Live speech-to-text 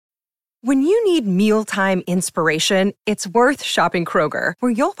When you need mealtime inspiration, it's worth shopping Kroger,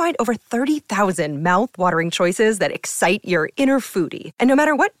 where you'll find over 30,000 mouth-watering choices that excite your inner foodie. And no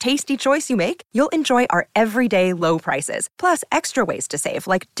matter what tasty choice you make, you'll enjoy our everyday low prices, plus extra ways to save,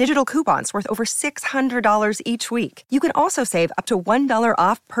 like digital coupons worth over $600 each week. You can also save up to $1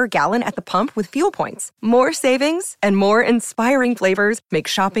 off per gallon at the pump with fuel points. More savings and more inspiring flavors make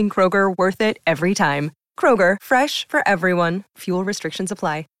shopping Kroger worth it every time. Kroger, fresh for everyone. Fuel restrictions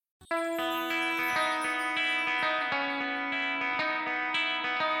apply.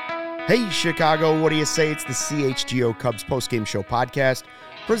 Hey, Chicago, what do you say? It's the CHGO Cubs postgame show podcast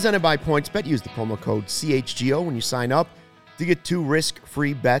presented by PointsBet. Use the promo code CHGO when you sign up to get 2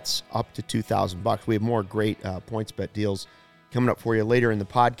 risk-free bets up to $2,000. We have more great PointsBet deals coming up for you later in the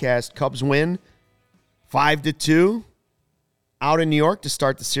podcast. Cubs win 5-2 out in New York to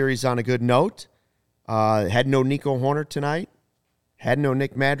start the series on a good note. Had no Nico Hoerner tonight. Had no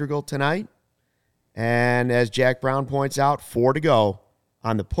Nick Madrigal tonight. And as Jack Brown points out, 4 to go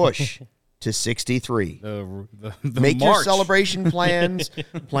on the push to 63. Make march. your celebration plans,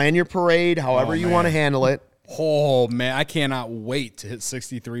 plan your parade, however you want to handle it. Oh, man, I cannot wait to hit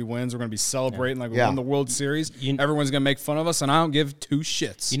 63 wins. We're going to be celebrating like we won the World Series. Everyone's going to make fun of us, and I don't give 2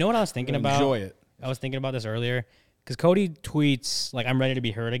 shits. You know what I was thinking about? Enjoy it. I was thinking about this earlier because Cody tweets, like, I'm ready to be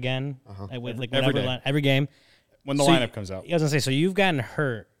hurt again. Every game. When the lineup comes out. I was going to say, so you've gotten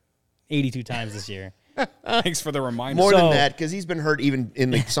hurt 82 times this year. Thanks for the reminder. More than that, because he's been hurt even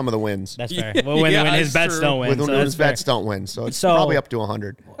in some of the wins. That's fair. Well, when his bets don't win. When his bets don't win. So it's probably up to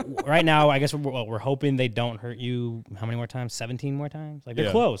 100. Right now, I guess we're hoping they don't hurt you how many more times? 17 more times? Like,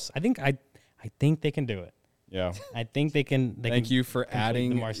 they're close. I think they can do it. Yeah. I think they can. Thank you for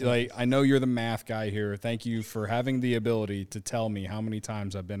adding. Like, I know you're the math guy here. Thank you for having the ability to tell me how many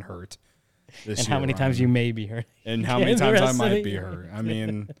times I've been hurt this year. And how many times you may be hurt. And how many times I might be hurt. I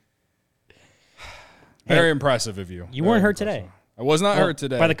mean... Very impressive of you. You weren't hurt today. I was not hurt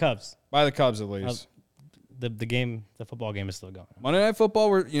today. By the Cubs. By the Cubs, at least. The football game is still going. Monday Night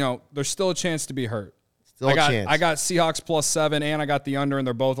Football, there's still a chance to be hurt. Still a chance. I got Seahawks +7, and I got the under, and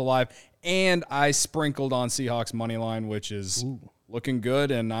they're both alive. And I sprinkled on Seahawks money line, which is looking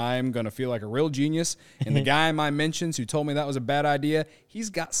good, and I'm going to feel like a real genius. And the guy in my mentions who told me that was a bad idea, he's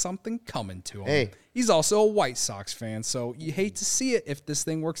got something coming to him. Hey. He's also a White Sox fan, so you hate to see it if this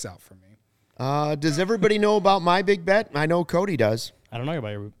thing works out for me. Does everybody know about my big bet? I know Cody does. I don't know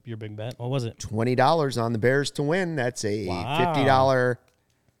about your big bet. What was it? $20 on the Bears to win. That's a $50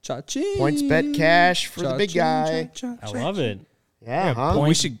 points bet cash for the big guy. I love it. Yeah, huh?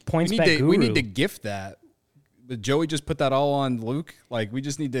 We need to gift that. But Joey just put that all on Luke. Like, we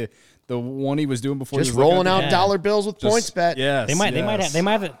just need to the one he was doing before. Just rolling out dollar bills with points bet. Yes, they might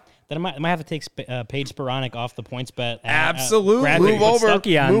have to take Paige Sporonic off the points bet. Absolutely. Move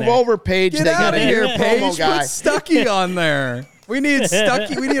over, Paige. Get out of here, Paige. Put Stuckey on there. We need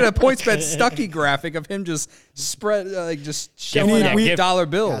Stuckey. We need a points bet Stuckey graphic of him just showing dollar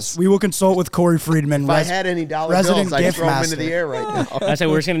bills. Yes, we will consult with Corey Friedman. If I had any dollar bills, I'd throw them into the air right now. I said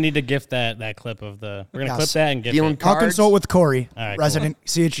we're just going to need to gift that clip of the. We're going to clip that and gift it. I'll consult with Corey, right, resident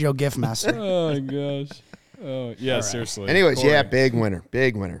CHGO gift master. Oh my gosh. Oh yeah, right. Seriously. Anyways, Corey. big winner.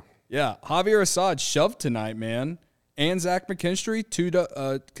 Yeah, Javier Assad shoved tonight, man. And Zach McKinstry,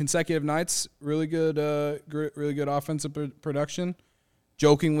 2 consecutive nights, really good offensive production.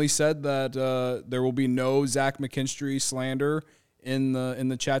 Jokingly said that there will be no Zach McKinstry slander in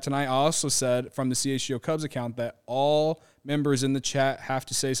the chat tonight. I also said from the CHGO Cubs account that all members in the chat have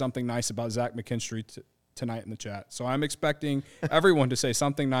to say something nice about Zach McKinstry tonight in the chat. So I'm expecting everyone to say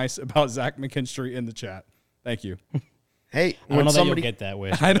something nice about Zach McKinstry in the chat. Thank you. Hey, I don't know that you'll get that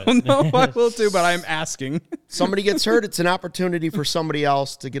wish. I don't know if I will too, but I'm asking. Somebody gets hurt, it's an opportunity for somebody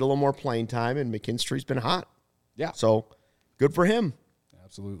else to get a little more playing time, and McKinstry's been hot. Yeah. So, good for him.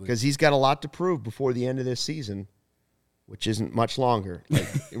 Absolutely. Because he's got a lot to prove before the end of this season, which isn't much longer.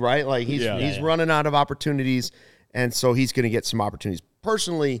 Right? Like, he's running out of opportunities, and so he's going to get some opportunities.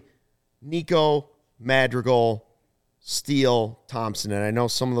 Personally, Nico, Madrigal, Steele, Thompson, and I know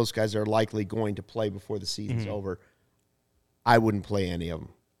some of those guys are likely going to play before the season's over. I wouldn't play any of them.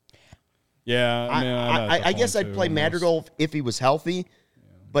 Yeah, I guess I'd play Madrigal if he was healthy.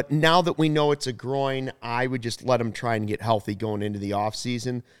 But now that we know it's a groin, I would just let him try and get healthy going into the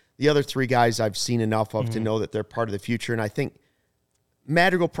offseason. The other 3 guys I've seen enough of to know that they're part of the future. And I think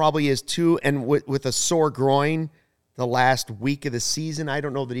Madrigal probably is too. And with a sore groin the last week of the season, I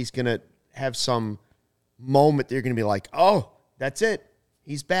don't know that he's going to have some moment that you're going to be like, oh, that's it.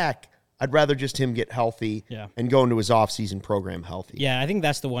 He's back. I'd rather just him get healthy and go into his offseason program healthy. Yeah, I think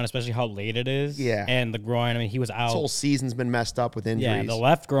that's the one, especially how late it is. Yeah. And the groin, I mean, he was out. His whole season's been messed up with injuries. Yeah, the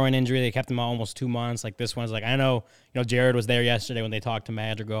left groin injury, they kept him out almost 2 months. Like this one's like, I know, Jared was there yesterday when they talked to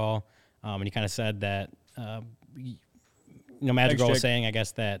Madrigal, and he kind of said that, Madrigal was saying, I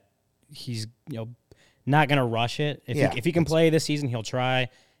guess, that he's, not going to rush it. If he can play this season, he'll try.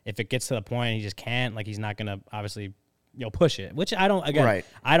 If it gets to the point and he just can't, like he's not going to obviously push it, which I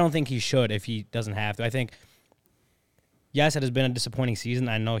don't think he should if he doesn't have to. I think, yes, it has been a disappointing season.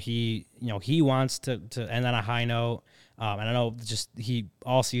 I know he wants to end on a high note. And I know just he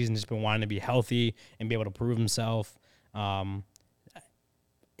all season just been wanting to be healthy and be able to prove himself.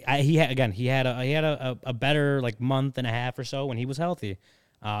 He had a better like month and a half or so when he was healthy.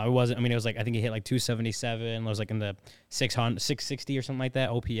 It was like, I think he hit like 277. It was like in the 660 or something like that,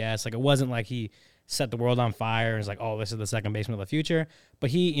 OPS. Like, it wasn't like he set the world on fire and was like, oh, this is the second baseman of the future.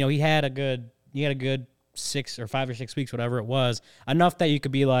 But he had a good 6 or 5 or 6 weeks, whatever it was, enough that you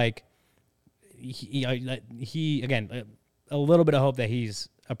could be like, he again, a little bit of hope that he's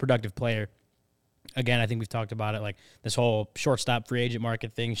a productive player. Again, I think we've talked about it, like this whole shortstop free agent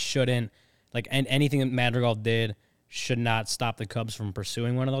market thing shouldn't, like, and anything that Madrigal did should not stop the Cubs from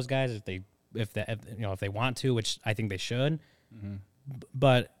pursuing one of those guys if they want to, which I think they should. Mm-hmm.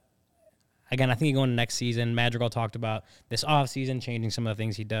 But again, I think going to next season, Madrigal talked about this offseason changing some of the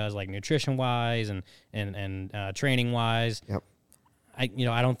things he does, like nutrition wise and training wise. Yep. I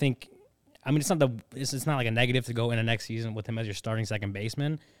don't think. I mean, it's not like a negative to go into next season with him as your starting second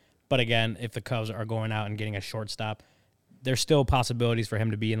baseman. But again, if the Cubs are going out and getting a shortstop, there's still possibilities for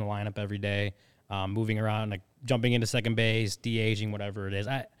him to be in the lineup every day, moving around, like jumping into second base, de-aging, whatever it is.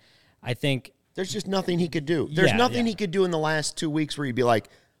 I think there's just nothing he could do. There's nothing he could do in the last 2 weeks where you'd be like,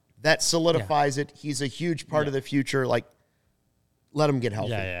 that solidifies it. He's a huge part of the future. Like, let him get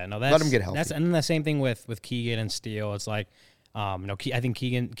healthy. No, let him get healthy. And then the same thing with Keegan and Steele. It's like, I think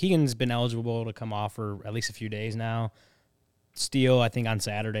Keegan's been eligible to come off for at least a few days now. Steele, I think on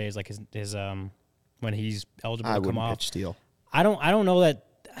Saturday is like his when he's eligible to come off. Pitch Steele. I don't know that.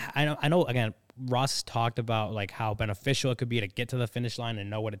 I know again. Ross talked about like how beneficial it could be to get to the finish line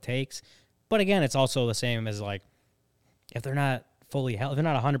and know what it takes. But again, it's also the same as like if they're not fully healthy, if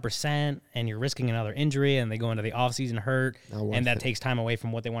they're not 100%, and you're risking another injury, and they go into the offseason hurt, and that takes time away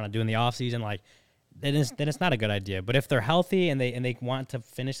from what they want to do in the offseason, like then it's not a good idea. But if they're healthy and they want to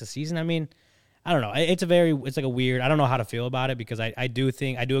finish the season, I mean, I don't know. It's like a weird. I don't know how to feel about it because I do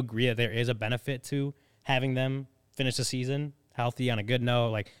agree that there is a benefit to having them finish the season healthy on a good note,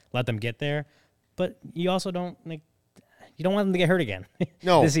 like let them get there. But you also don't want them to get hurt again.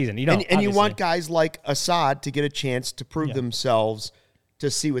 No, this season you don't. And you want guys like Assad to get a chance to prove themselves,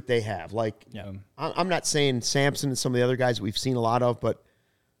 to see what they have. Like, I'm not saying Sampson and some of the other guys we've seen a lot of, but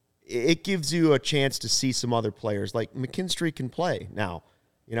it gives you a chance to see some other players. Like McKinstry can play now.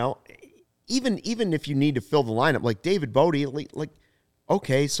 Even if you need to fill the lineup, like David Bodie, like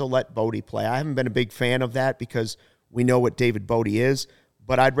okay, so let Bodie play. I haven't been a big fan of that because we know what David Bodie is.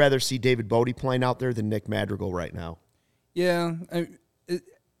 But I'd rather see David Bodie playing out there than Nick Madrigal right now. Yeah.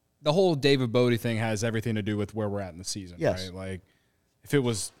 The whole David Bodie thing has everything to do with where we're at in the season, right? Like, if it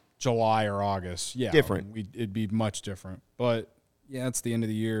was July or August, different. It'd be much different. But, yeah, it's the end of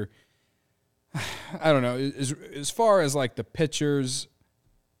the year. I don't know. As far as, like, the pitchers,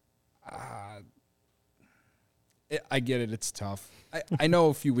 I get it. It's tough. I know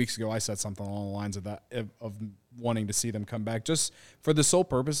a few weeks ago I said something along the lines of that, of wanting to see them come back just for the sole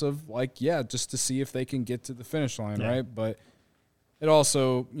purpose of, like, just to see if they can get to the finish line, right? But it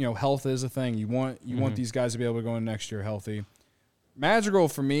also, health is a thing. You want these guys to be able to go in next year healthy. Madrigal,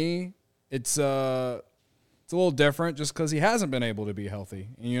 for me, it's a little different just because he hasn't been able to be healthy,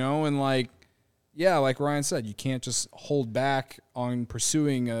 and like Ryan said, you can't just hold back on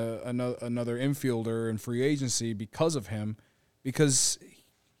pursuing another infielder in free agency because of him. Because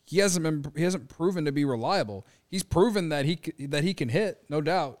he hasn't proven to be reliable. He's proven that he can hit, no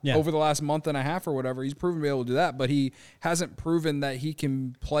doubt. Yeah. Over the last month and a half or whatever, he's proven to be able to do that. But he hasn't proven that he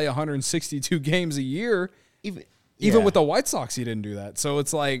can play 162 games a year. Even with the White Sox, he didn't do that. So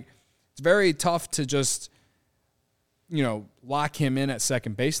it's like it's very tough to just lock him in at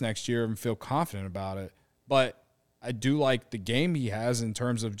second base next year and feel confident about it. But I do like the game he has in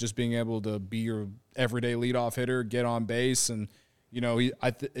terms of just being able to be your everyday leadoff hitter, get on base, and I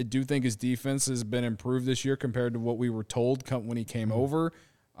do think his defense has been improved this year compared to what we were told when he came over.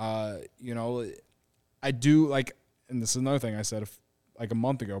 I do like, and this is another thing I said like a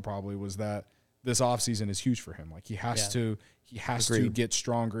month ago probably, was that this offseason is huge for him. Like he has to get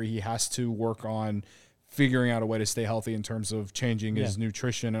stronger. He has to work on figuring out a way to stay healthy in terms of changing his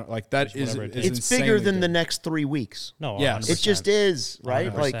nutrition. Like that is it's bigger than the next 3 weeks. No, Yeah, 100%. It just is,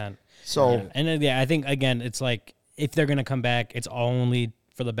 right? 100%. Like so. Yeah. And I think again, it's like if they're gonna come back, it's only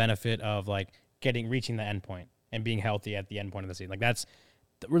for the benefit of like reaching the end point and being healthy at the end point of the season. Like that's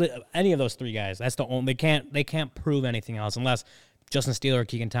really any of those 3 guys. That's the only they can't prove anything else unless Justin Steele or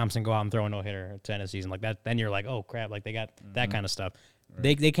Keegan Thompson go out and throw a no-hitter to end the season like that. Then you're like, oh crap, like they got that kind of stuff.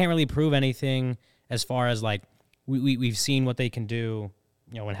 Right. They can't really prove anything as far as like we've seen what they can do,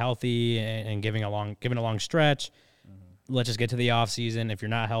 when healthy and given a long stretch. Let's just get to the off season. If you're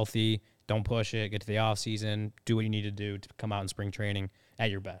not healthy, don't push it. Get to the off season. Do what you need to do to come out in spring training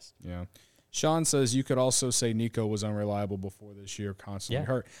at your best. Yeah. Sean says you could also say Nico was unreliable before this year, constantly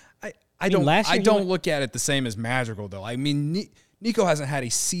hurt. I don't look at it the same as Madrigal though. I mean, Nico hasn't had a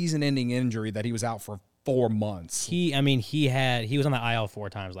season-ending injury that he was out for 4 months. He was on the IL 4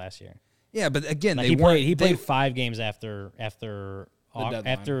 times last year. Yeah, but again, like he played 5 games after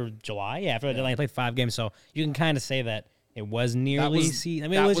July. Yeah, after the deadline, he played 5 games. So you can kind of say that it was nearly.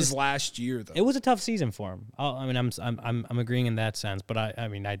 That was last year, though. It was a tough season for him. I'm agreeing in that sense. But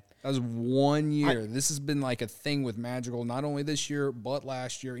that was 1 year. This has been like a thing with Madrigal, not only this year but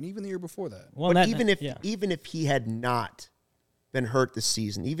last year and even the year before that. Well, but even if he had not been hurt this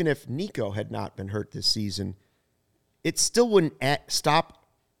season, even if Nico had not been hurt this season, it still wouldn't stop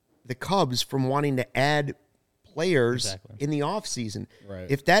the Cubs from wanting to add players in the offseason. Right.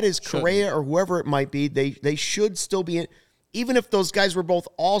 If that is Correa or whoever it might be, they should still be in. Even if those guys were both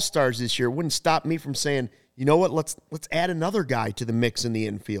all-stars this year, it wouldn't stop me from saying, you know what, let's add another guy to the mix in the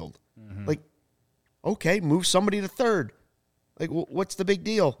infield. Like, okay, move somebody to third. Like, what's the big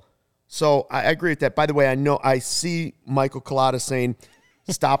deal? So I agree with that. By the way, I see Michael Collada saying,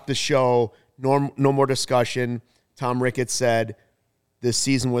 stop the show, no more discussion. Tom Ricketts said this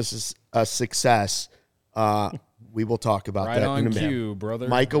season was a success. We will talk about that in a minute. Cue, brother.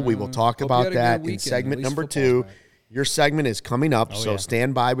 Michael, we will talk about that in segment number 2. Your segment is coming up, so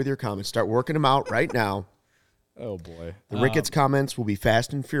stand by with your comments. Start working them out right now. Oh, boy. The Ricketts comments will be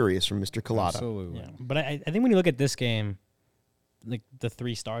fast and furious from Mr. Collada. Absolutely. Yeah. But I think when you look at this game, like the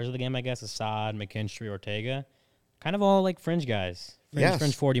 3 stars of the game, I guess, Assad, McKinstry, Ortega, kind of all like fringe guys.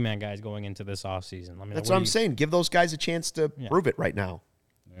 Fringe 40-man guys going into this offseason. I mean, that's what I'm saying. Give those guys a chance to prove it right now.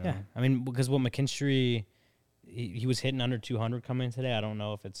 Yeah. I mean, because McKinstry, he was hitting under 200 coming in today. I don't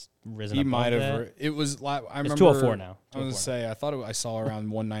know if it's risen He above might have. that. It was, I remember. It's 204 now. I was going to say, I thought I saw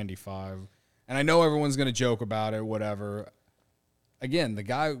around 195. And I know everyone's going to joke about it, whatever. Again, the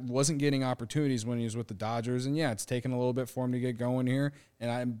guy wasn't getting opportunities when he was with the Dodgers, and it's taken a little bit for him to get going here. And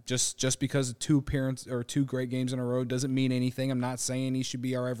I'm just because of 2 great games in a row doesn't mean anything. I'm not saying he should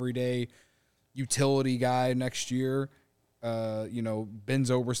be our everyday utility guy next year, Ben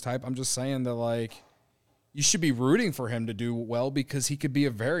Zobrist type. I'm just saying that you should be rooting for him to do well because he could be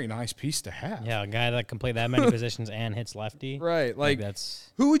a very nice piece to have. Yeah, a guy that can play that many positions and hits lefty. Right,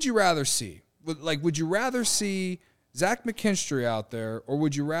 that's. Who would you rather see? Would you rather see Zach McKinstry out there, or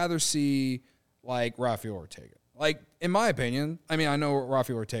would you rather see Rafael Ortega? In my opinion, I mean, I know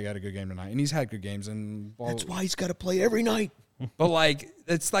Rafael Ortega had a good game tonight, and he's had good games, and that's why he's got to play every night. But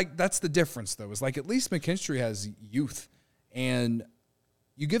it's that's the difference, though. Is at least McKinstry has youth, and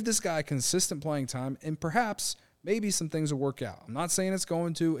you give this guy consistent playing time, and perhaps maybe some things will work out. I'm not saying it's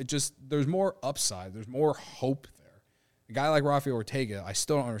going to. There's more upside. There's more hope there. A guy like Rafael Ortega, I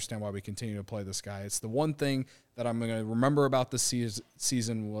still don't understand why we continue to play this guy. It's the one thing that I'm going to remember about this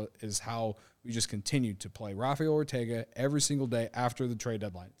season is how we just continued to play Rafael Ortega every single day after the trade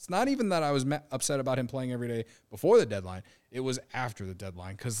deadline. It's not even that I was upset about him playing every day before the deadline. It was after the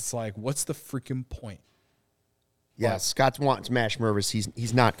deadline because it's what's the freaking point? Yeah, Scott's wanting Smash Mervis.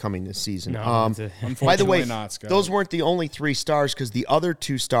 He's not coming this season. No, by the way, not, Scott. Those weren't the only 3 stars because the other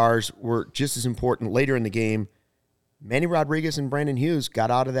 2 stars were just as important later in the game. Manny Rodriguez and Brandon Hughes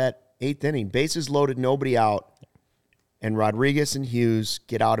got out of that 8th inning. Bases loaded, nobody out. And Rodriguez and Hughes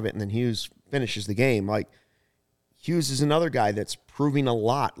get out of it, and then Hughes finishes the game. Hughes is another guy that's proving a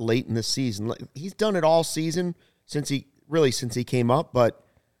lot late in the season. He's done it all season since he came up, but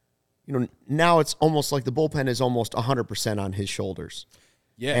now it's almost like the bullpen is almost 100% on his shoulders.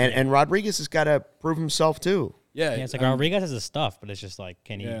 Yeah. And Rodriguez has got to prove himself too. Yeah. It's Rodriguez has the stuff, but it's just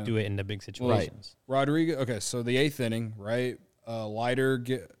can he do it in the big situations? Right. Rodriguez, okay, so the 8th inning, right? Leiter,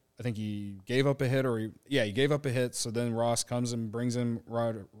 I think he gave up a hit, he gave up a hit, so then Ross comes and brings in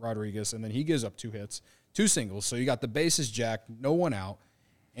Rodriguez, and then he gives up 2 hits, 2 singles, so you got the bases jacked, no one out,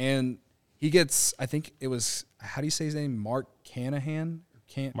 and he gets, I think it was, how do you say his name? Mark Canahan?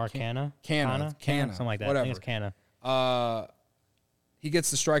 Mark Canna? Canna. Something like that. Whatever. I think it's Canna. he gets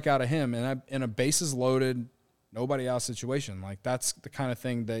the strike out of him in a bases loaded, nobody out situation. Like, that's the kind of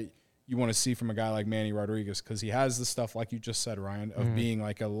thing that you want to see from a guy like Manny Rodriguez, because he has the stuff, like you just said, Ryan, of being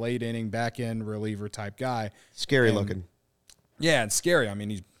like a late inning, back end reliever type guy. Scary looking. Yeah, it's scary. I mean,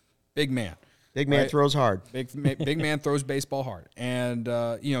 he's big man. Big man throws hard. Big man throws baseball hard. And,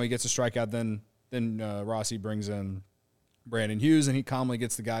 he gets a strikeout. Then Rossi brings in Brandon Hughes, and he calmly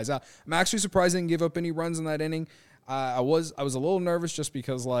gets the guys out. I'm actually surprised they didn't give up any runs in that inning. I was a little nervous just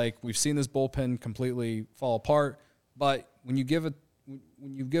because, like, we've seen this bullpen completely fall apart. But when you give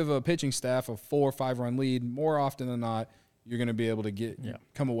a pitching staff a 4 or 5 run lead, more often than not, you're going to be able to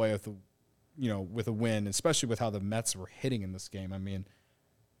come away with a win, especially with how the Mets were hitting in this game. I mean,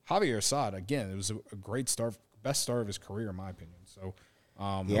 Javier Assad, again, it was a great start, best start of his career, in my opinion. So,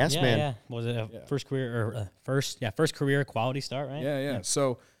 yes, man. Yeah. Was it first career quality start, right? Yeah.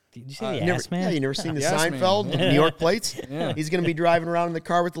 So, did you say the ass man? Yeah, you never seen the Yes, Seinfeld man. New York plates? Yeah. He's going to be driving around in the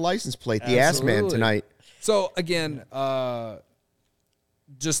car with the license plate, the ass man Absolutely. tonight. So again,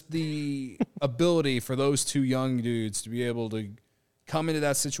 just the ability for those two young dudes to be able to come into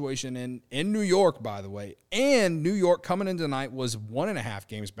that situation in New York, by the way, and New York coming in tonight was 1.5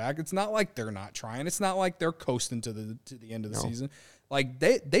 games back. It's not like they're not trying. It's not like they're coasting to the end of the season. Like,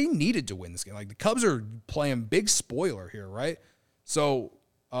 they needed to win this game. Like, the Cubs are playing big spoiler here, right? So,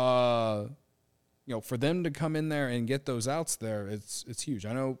 for them to come in there and get those outs there, it's huge.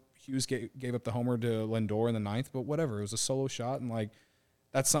 I know Hughes gave up the homer to Lindor in the 9th, but whatever. It was a solo shot, and, like,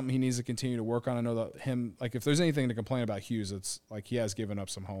 that's something he needs to continue to work on. I know that if there's anything to complain about Hughes, it's like he has given up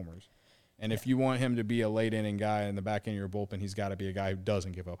some homers. And if you want him to be a late inning guy in the back end of your bullpen, he's got to be a guy who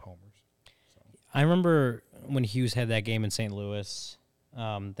doesn't give up homers. So. I remember when Hughes had that game in St. Louis.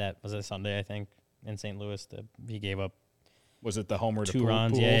 That was a Sunday, I think, in St. Louis. He gave up. Was it the homer to 2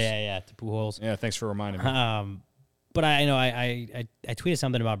 runs? Pujols? Yeah, to Pujols. Yeah, thanks for reminding me. But I know I tweeted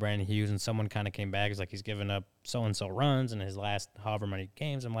something about Brandon Hughes, and someone kind of came back. It's like he's given up so-and-so runs in his last however many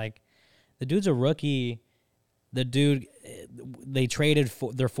games. I'm like, the dude's a rookie. The dude, they traded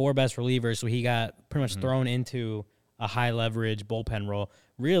their 4 best relievers, so he got pretty much thrown into a high-leverage bullpen role.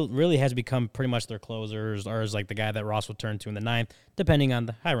 Really has become pretty much their closers, or is like the guy that Ross will turn to in the 9th, depending on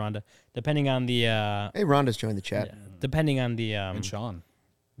the – hi, Rhonda. Depending on the Hey, Rhonda's joined the chat. depending on the And Sean.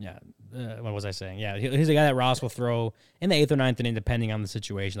 yeah. What was I saying? Yeah, he's a guy that Ross will throw in the 8th or 9th inning, depending on the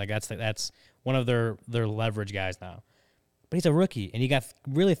situation. Like that's one of their leverage guys now. But he's a rookie, and he got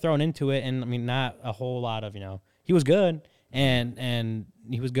really thrown into it. And I mean, not a whole lot of he was good, and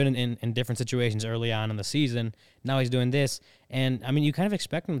he was good in different situations early on in the season. Now he's doing this, and I mean, you kind of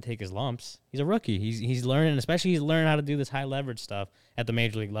expect him to take his lumps. He's a rookie. He's learning, especially he's learning how to do this high leverage stuff at the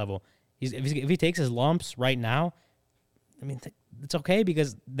major league level. If he takes his lumps right now, I mean, it's okay,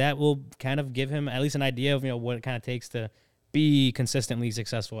 because that will kind of give him at least an idea of what it kind of takes to be consistently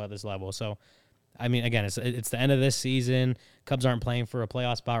successful at this level. So, I mean, again, it's the end of this season. Cubs aren't playing for a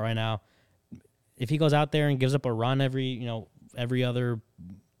playoff spot right now. If he goes out there and gives up a run every other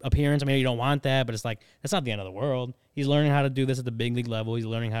appearance, I mean, you don't want that, but it's like that's not the end of the world. He's learning how to do this at the big league level. He's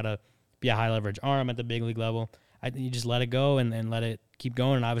learning how to be a high leverage arm at the big league level. I think you just let it go and let it keep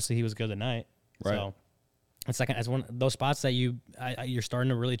going. And obviously, he was good tonight. Right. So. It's one of those spots that you're starting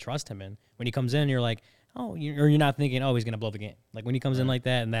to really trust him in. When he comes in, you're like, you're not thinking, he's going to blow the game. Like when he comes in like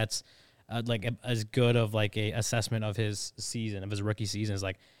that, and that's as good of like a assessment of his season, of his rookie season. Is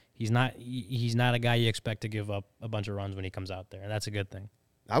like he's not a guy you expect to give up a bunch of runs when he comes out there, and that's a good thing.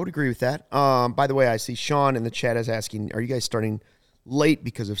 I would agree with that. By the way, I see Sean in the chat is asking, are you guys starting late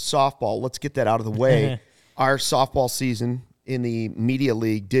because of softball? Let's get that out of the way. Our softball season in the media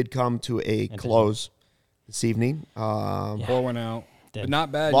league did come to a close this evening. 4 went out. But not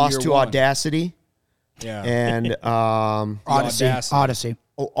bad. Lost to year 1. Audacity. Yeah. And Odyssey.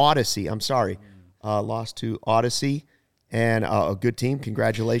 Oh, Odyssey. I'm sorry. Lost to Odyssey. And a good team.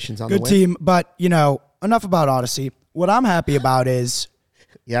 Congratulations on the win. Good team. But, enough about Odyssey. What I'm happy about is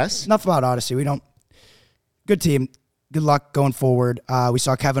Yes? enough about Odyssey. Good team. Good luck going forward. We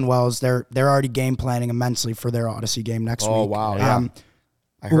saw Kevin Wells. They're already game planning immensely for their Odyssey game next week. Oh, wow. Yeah.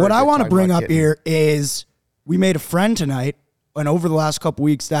 What I want to bring up here is we made a friend tonight, and over the last couple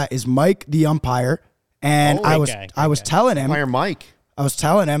weeks, that is Mike, the umpire. And I was telling him, Umpire Mike. I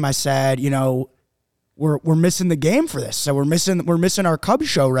said, we're missing the game for this. So we're missing our Cubs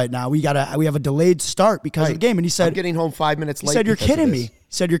show right now. We have a delayed start because of the game. And he said, I'm getting home 5 minutes late. He said, "You're because of kidding this." me."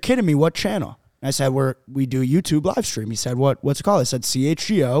 He said, "You're kidding me. What channel?" And I said, we do YouTube live stream. He said, what's it called? I said,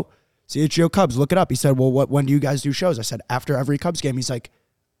 CHGO Cubs. Look it up. He said, well, when do you guys do shows? I said, after every Cubs game. He's like,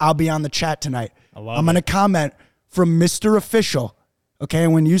 I'll be on the chat tonight. I'm going to comment from Mr. Official. Okay,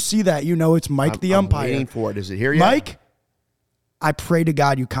 and when you see that, it's Mike the umpire. I'm waiting for it. Is it here yet? Mike, I pray to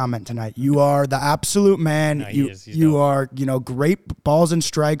God you comment tonight. You are the absolute man. No, you are, great balls and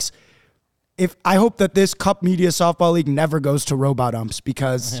strikes. I hope that this Cup Media Softball League never goes to robot umps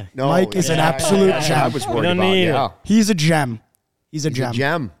because Mike is an absolute gem. I was worried about He's a gem. He's a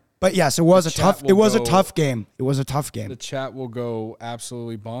gem. But yes, it was a tough game. It was a tough game. The chat will go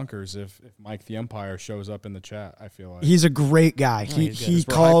absolutely bonkers if Mike the Empire shows up in the chat. I feel like he's a great guy. No, he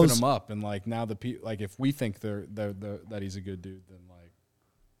we're calls hyping him up, and like now if we think they're that he's a good dude, then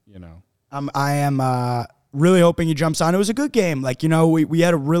I am really hoping he jumps on. It was a good game. Like we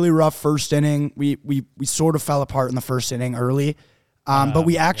had a really rough first inning. We sort of fell apart in the first inning early. But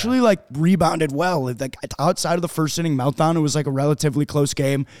we actually rebounded well. Like outside of the first inning meltdown, it was like a relatively close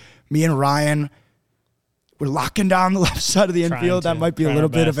game. Me and Ryan were locking down the left side of the infield. That might be a little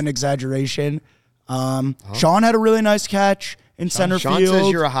bit of an exaggeration. Sean had a really nice catch in center field. Sean says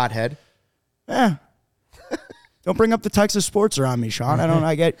you're a hothead. Yeah. Don't bring up the Texas sports around me, Sean.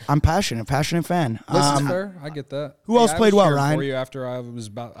 I'm passionate fan. That's fair. I get that. Who else played well, Ryan? For you after I was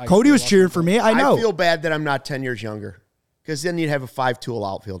Cody was cheering for me. I know. I feel bad that I'm not 10 years younger. Because then you'd have a 5-tool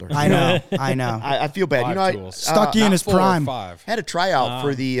outfielder. I know. I feel bad. Stucky in his prime. Had a tryout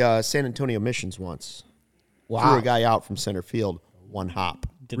for the San Antonio Missions once. Wow. Threw a guy out from center field, one hop.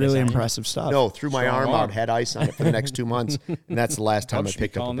 Really impressive stuff. No, threw my arm out, had ice on it for the next 2 months, and that's the last time I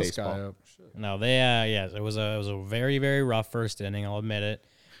picked up a baseball. No, it was a very, very rough first inning. I'll admit it.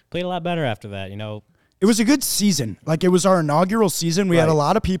 Played a lot better after that. It was a good season. Like, it was our inaugural season. We had a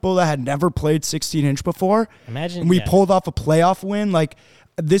lot of people that had never played 16-inch before. Imagine. And we pulled off a playoff win. Like,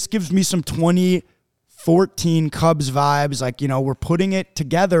 this gives me some 2014 Cubs vibes. Like, we're putting it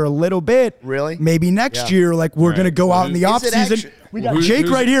together a little bit. Really? Maybe next year, like, we're going to go out in the offseason. We got Jake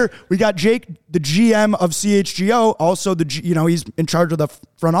right here. We got Jake, the GM of CHGO. Also, he's in charge of the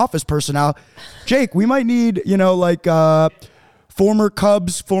front office personnel. Jake, we might need, former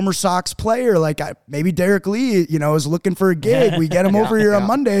Cubs, former Sox player, like maybe Derek Lee, is looking for a gig. We get him over here on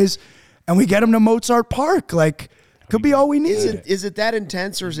Mondays, and we get him to Mozart Park. Like, could be all we need. Is it that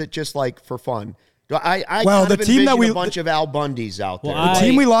intense, or is it just like for fun? I the team that a bunch of Al Bundys out there. The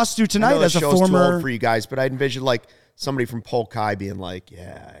team we lost to tonight as a former too old for you guys, but I envision like somebody from Polk High being like,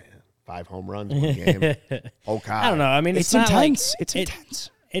 5 home runs one game. Polk High. I don't know. I mean, it's intense. It's intense.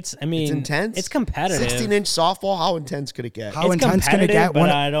 It's intense. It's competitive. 16-inch softball. How intense could it get? How intense can it get? But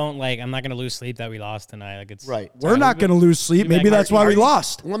I'm not going to lose sleep that we lost tonight. Like it's right. We're not going to lose sleep. Maybe that's why we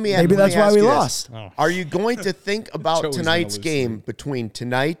lost. Maybe that's why we lost. Are you going to think about tonight's game between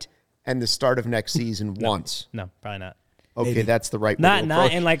tonight and the start of next season once? No, probably not. Okay, Maybe. That's the right way to approach.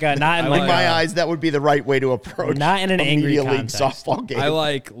 Not in like a not in in my eyes, that would be the right way to approach. Not in an angry league context. softball game. I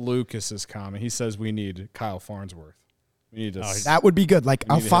like Lucas's comment. He says we need Kyle Farnsworth. We need to. That would be good. Like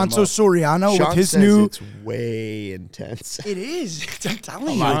Alfonso Soriano Sean with his says new. It's way intense. It is. I'm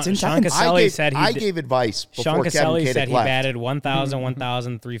telling you, it's Sean intense. Caselli said I gave advice before Sean Caselli Kevin said he left. batted 1,000,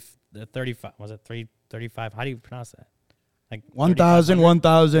 1,335. Was it 335? How do you pronounce that? Like 1,000,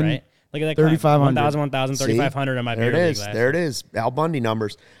 1,000. Right? Look at that. 3,500. 1,000, 3,500 in my There it beer is. league last There it is. Al Bundy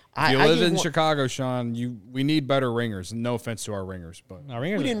numbers. If you live in Chicago, Sean, we need better ringers. No offense to our ringers, but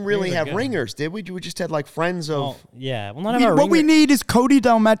we didn't really have ringers, did we? We just had like friends of. Well, yeah. Well, none of our what we need is Cody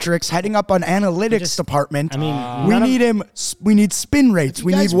Delmetrics heading up an analytics department. I mean, we need him. We need spin rates.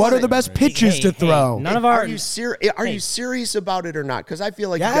 We need what are the best pitches to throw. None of our. Are you serious about it or not? Because I feel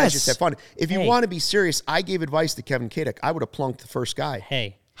like you guys just have fun. If you want to be serious, I gave advice to Kevin Kadek. I would have plunked the first guy.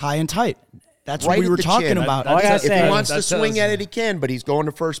 Hey. High and tight. That's right what we were talking chin. about. If he wants to swing at it, he can, but he's going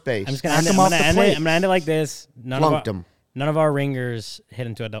to first base. I'm just going to end it like this. Plunked him. None of our ringers hit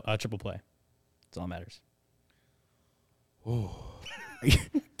into a triple play. That's all that matters.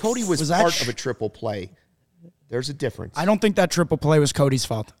 Cody was part of a triple play. There's a difference. I don't think that triple play was Cody's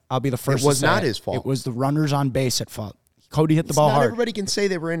fault. I'll be the first to say it was not his fault. It was the runners on base at fault. Cody hit the ball hard. Everybody can say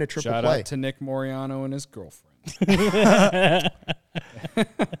they were in a triple play. Shout out to Nick Moriano and his girlfriend.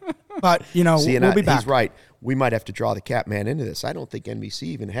 But, we'll be back. He's right. We might have to draw the Catman into this. I don't think NBC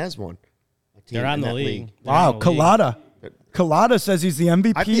even has one. They're on the league. Wow, Collada. Collada says he's the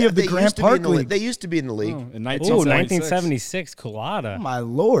MVP of the Grant Park League. They used to be in the league. In 1976. Collada. Oh, my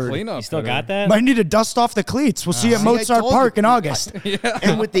Lord. You still got that? Might need to dust off the cleats. We'll see you at Mozart Park in August.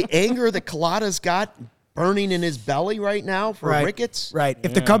 And with the anger that Collada's got burning in his belly right now for rickets. Right.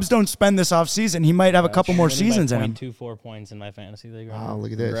 If the Cubs don't spend this offseason, he might have a couple more seasons in him. 0.24 points in my fantasy league. Wow,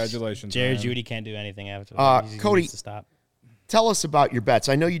 look at this. Congratulations. Jared Judy can't do anything after Cody, to stop. Tell us about your bets.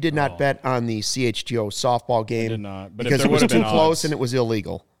 I know you did not bet on the CHGO softball game. I did not. But because it was too close and it was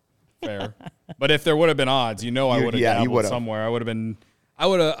illegal. Fair. But if there would have been odds, I would have dabbled somewhere.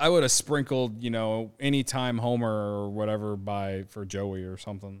 I would have sprinkled, anytime homer or whatever for Joey or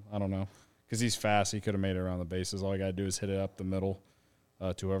something. I don't know. Because he's fast. He could have made it around the bases. All you got to do is hit it up the middle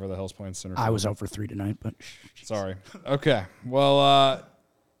to whoever the hell's playing center. I was out for 3 tonight, but sorry. Okay. Well,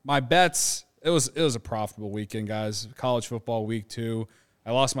 my bets, it was a profitable weekend, guys. College football week 2.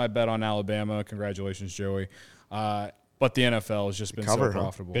 I lost my bet on Alabama. Congratulations, Joey. But the NFL has just been so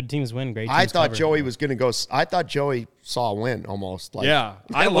profitable. Good teams win. Great teams I thought cover. Joey was going to go. I thought Joey saw a win almost.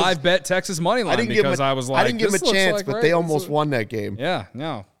 I live bet Texas money line because I was like, I didn't give him a chance, but they almost won that game. Yeah,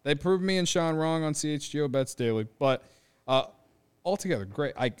 no. They proved me and Sean wrong on CHGO Bets Daily. But altogether,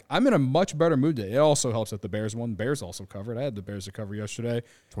 great. I'm in a much better mood today. It also helps that the Bears won. Bears also covered. I had the Bears to cover yesterday.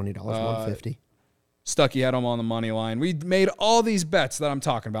 $20, $150. Stuckey had them on the money line. We made all these bets that I'm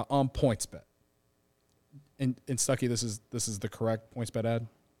talking about on PointsBet. And Stuckey, this is the correct PointsBet ad?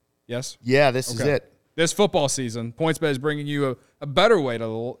 Yes? Yeah, this is it. This football season, PointsBet is bringing you a better way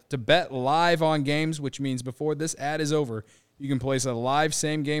to bet live on games, which means before this ad is over, you can place a live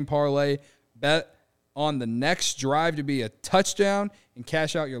same-game parlay, bet on the next drive to be a touchdown, and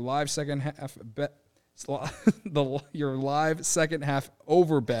cash out your live second half bet, your live second half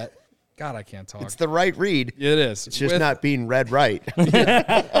over bet. God, I can't talk. It's the right read. It is. It's just not being read right. With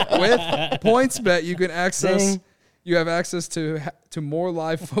PointsBet, you have access to more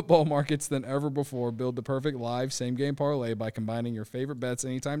live football markets than ever before. Build the perfect live same-game parlay by combining your favorite bets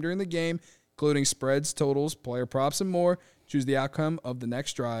anytime during the game, including spreads, totals, player props, and more. Choose the outcome of the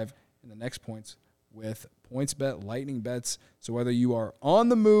next drive and the next points with PointsBet Lightning Bets. So whether you are on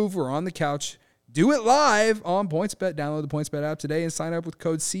the move or on the couch, do it live on PointsBet. Download the PointsBet app today and sign up with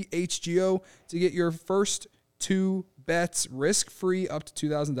code CHGO to get your first 2 bets risk-free up to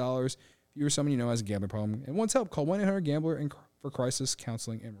 $2,000. If you or someone you know has a gambling problem and wants help, call 1-800-GAMBLER and for crisis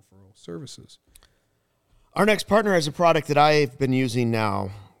counseling and referral services. Our next partner has a product that I've been using now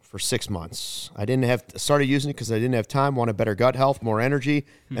for 6 months. I started using it because I didn't have time, wanted better gut health, more energy,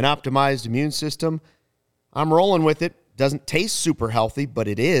 an optimized immune system. I'm rolling with it. Doesn't taste super healthy, but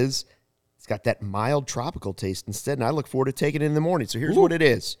it is. It's got that mild tropical taste instead, and I look forward to taking it in the morning. So here's what it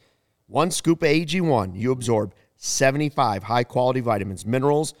is. 1 scoop of AG1. You absorb 75 high-quality vitamins,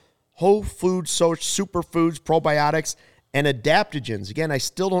 minerals, whole food superfoods, probiotics, and adaptogens. Again, I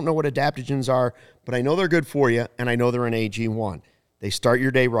still don't know what adaptogens are, but I know they're good for you, and I know they're in AG1. They start your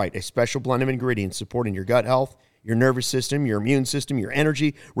day right. A special blend of ingredients supporting your gut health, your nervous system, your immune system, your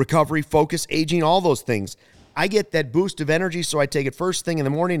energy, recovery, focus, aging, all those things. I get that boost of energy, so I take it first thing in the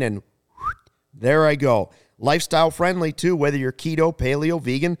morning, and there I go. Lifestyle friendly, too, whether you're keto, paleo,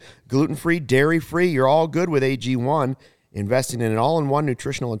 vegan, gluten-free, dairy-free, you're all good with AG1. Investing in an all-in-one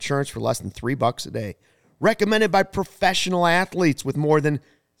nutritional insurance for less than $3 a day. Recommended by professional athletes with more than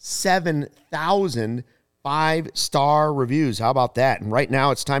 7,000 5-star reviews. How about that? And right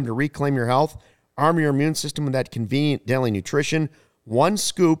now, it's time to reclaim your health. Arm your immune system with that convenient daily nutrition. 1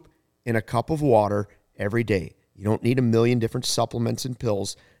 scoop in a cup of water every day. You don't need a million different supplements and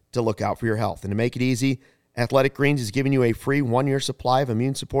pills to look out for your health. And to make it easy, Athletic Greens is giving you a free 1-year supply of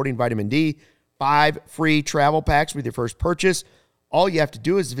immune-supporting vitamin D, 5 free travel packs with your first purchase. All you have to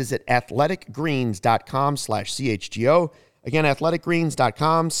do is visit athleticgreens.com/CHGO. Again,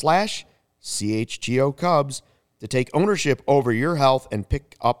 athleticgreens.com/CHGO Cubs to take ownership over your health and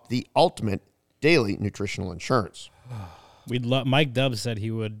pick up the ultimate daily nutritional insurance. Mike Dubs said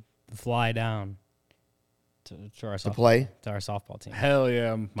he would fly down to our softball team. Hell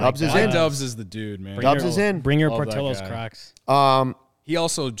yeah. Dubs is in. Dubs is the dude, man. Dubs is in. Bring your Love that Portillo's guy. Crocs. He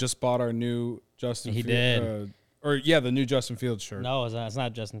also just bought our new Justin He Fields. did. The new Justin Fields shirt. No, it's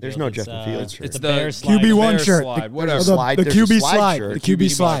not Justin There's Fields. no Justin Fields shirt. It's The the Bears slide. QB1 Bear shirt. slide, whatever. There's a slide. The There's a QB slide slide. shirt. The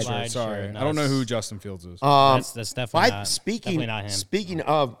QB slide. slide. Sorry. Shirt. I don't know who Justin Fields is. That's definitely not. Speaking not him. Speaking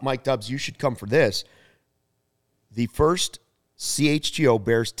of Mike Dubs, you should come for this. The first CHGO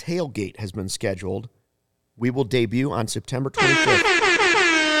Bears tailgate has been scheduled. We will debut on September 25th.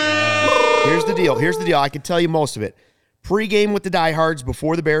 Here's the deal. I can tell you most of it. Pre-game with the diehards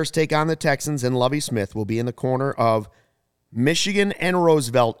before the Bears take on the Texans, and Lovie Smith will be in the corner of Michigan and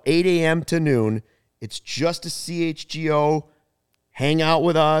Roosevelt, 8 a.m. to noon. It's just a CHGO hang out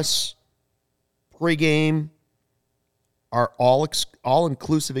with us. Pre-game. Our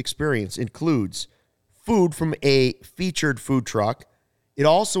all-inclusive experience includes food from a featured food truck. It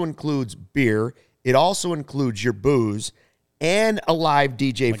also includes beer. It also includes your booze and a live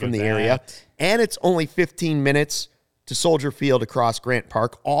DJ from the area. And it's only 15 minutes to Soldier Field across Grant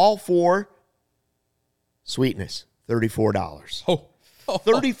Park, all for sweetness, $34.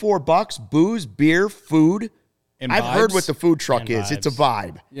 $34, booze, beer, food. And I've vibes. heard what the food truck And is. It's a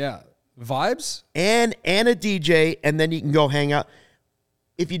vibes. vibe. Yeah. Vibes? And a DJ, and then you can go hang out.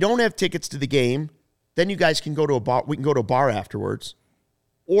 If you don't have tickets to the game, then you guys can go to a bar. We can go to a bar afterwards.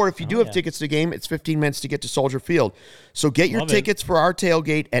 Or if you do have tickets to the game, it's 15 minutes to get to Soldier Field. So get your tickets for our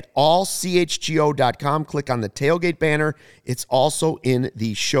tailgate at allchgo.com. Click on the tailgate banner. It's also in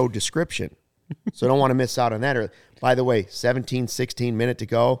the show description. So don't want to miss out on that. By the way, 16 minute to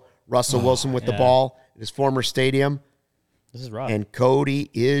go. Russell Wilson with the ball in his former stadium. This is rough. And Cody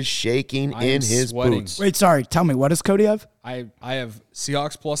is shaking in his boots. Wait, sorry. Tell me, what does Cody have? I have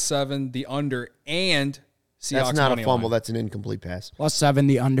Seahawks +7, the under, and Seahawks That's not a money fumble. line. That's an incomplete pass. +7,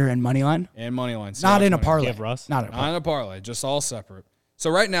 the under, and money line. And money line. Not Seahawks in a money line. parlay. Give Russ? Not in a parlay. Not in a parlay, just all separate.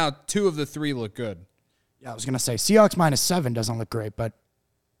 So right now, 2 of the 3 look good. Yeah, I was going to say, Seahawks -7 doesn't look great, but...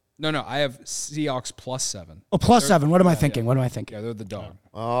 No, I have Seahawks +7. Oh, +7. What am I thinking? What am I thinking? Yeah, they're the dog.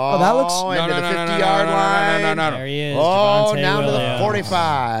 Oh, that looks... into the 50-yard line. No. There he is. Oh, Javonte down to the Williams.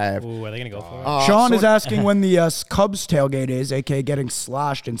 45. Ooh, are they going to go for it? Sean is asking when the Cubs tailgate is, a.k.a. getting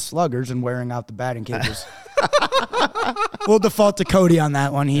sloshed in sluggers and wearing out the batting cages. We'll default to Cody on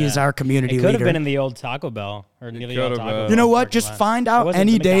that one. He is our community It could leader. have been in the old Taco Bell or near the old could Taco have Bell. been. You know what? parking Just lot. find Or out was it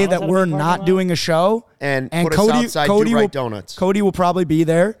any the day McDonald's that had a we're big not parking lot? doing a show, And put us outside, do right donuts. Cody will probably be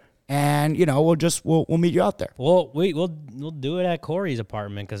there, and we'll meet you out there. Well, we'll do it at Corey's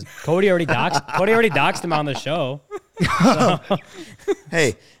apartment because Cody already doxed him on the show.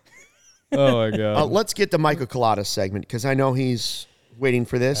 Hey, Oh, my God. let's get to Michael Collada's segment because I know he's waiting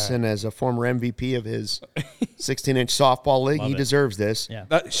for this. And as a former MVP of his 16-inch softball league, he deserves this. Yeah.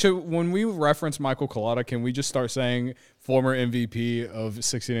 When we reference Michael Collada, can we just start saying former MVP of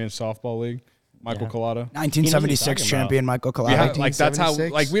 16-inch softball league, Michael Collada? 1976 talking champion Michael Collada. Yeah, like that's how.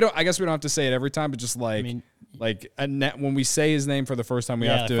 1976? Like we don't. I guess we don't have to say it every time, but just like, when we say his name for the first time, we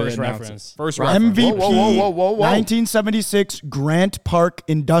have to first announce reference. it. First reference. MVP. Whoa. 1976 Grant Park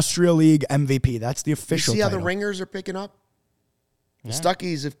Industrial League MVP. That's the You official see how the title. ringers are picking up? The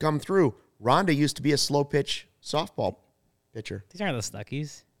Stuckies have come through. Rhonda used to be a slow pitch softball pitcher. These aren't the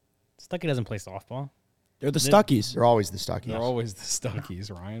Stuckies. Stucky doesn't play softball. They're the Stuckies. They're always the Stuckies. They're always the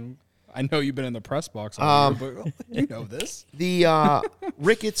Stuckies, Ryan. I know you've been in the press box all year, but you know this. The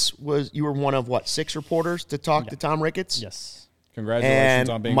Ricketts you were one of 6 reporters to talk to Tom Ricketts? Yes. Congratulations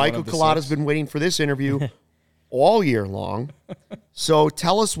on And being Michael one of the Collada's 6. been waiting for this interview all year long. So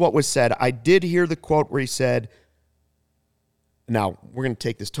tell us what was said. I did hear the quote where he said, now we're going to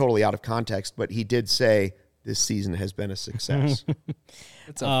take this totally out of context, but he did say this season has been a success.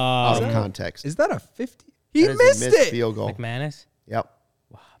 It's Out of context. Is that a 50? He That is a missed missed it. field goal. McManus. Yep.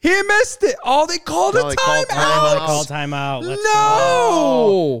 He missed it. Oh, they called No, a they called timeout. Call timeout. Let's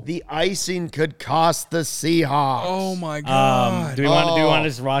No. The icing could cost the Seahawks. Oh my go. God. Do we want to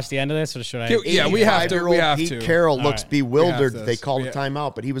just watch the end of this, or should I? Yeah, we have to. We 85-year-old have Pete to. Carroll All looks right. bewildered We that have they this. called We a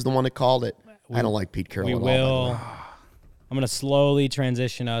timeout, but he was the one that called it. I don't like Pete Carroll We at all, by the will. way. I'm going to slowly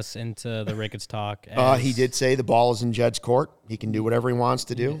transition us into the Ricketts talk. He did say the ball is in Jed's court. He can do whatever he wants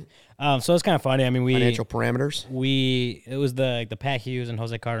to do. So it's kind of funny. I mean, Financial parameters. it was the Pat Hughes and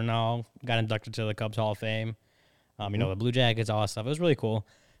Jose Cardinal got inducted to the Cubs Hall of Fame. The Blue Jackets, all that stuff. It was really cool.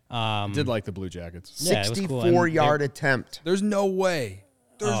 Did like the Blue Jackets. Yeah, it was cool. 64-yard attempt. There's no way.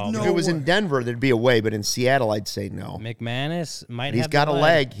 There's no If it was way. in Denver, there'd be a way, but in Seattle, I'd say no. McManus might He's have got the a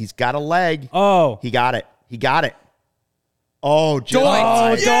leg. He's got a leg. Oh. He got it. He got it. Oh, Jed.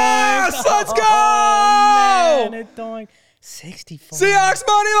 Doink. Yes, let's go. Oh, man, it doink. 64. Seahawks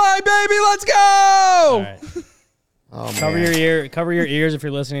money line, baby. Let's go. All right. Oh, Cover man. cover your ears if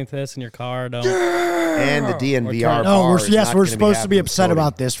you're listening to this in your car. Don't. And the DNVR. No, bar is not we're gonna supposed to be happy with upset Cody.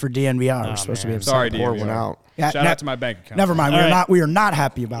 about this for DNVR. We're supposed to be man. upset. Sorry, about Pour DNVR. one out. Yeah, Shout out to my bank account. Never mind. All right. We are not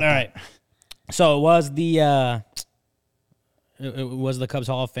happy about All that. right. So it was the Cubs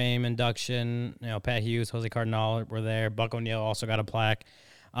Hall of Fame induction. Pat Hughes, Jose Cardinal were there. Buck O'Neil also got a plaque.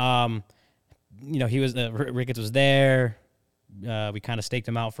 He was Ricketts was there. We kind of staked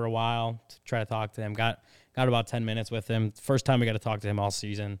him out for a while to try to talk to him. Got about 10 minutes with him. First time we got to talk to him all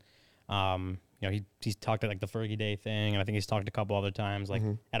season. He's talked at the Fergie Day thing, and I think he's talked a couple other times,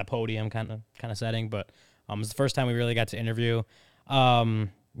 at a podium kind of setting. But it was the first time we really got to interview.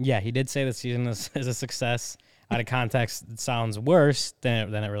 He did say the season is a success. Out of context, it sounds worse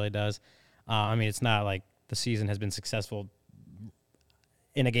than it really does. It's not like the season has been successful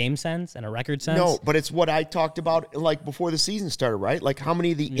in a game sense and a record sense. No, but it's what I talked about before the season started, right? Like how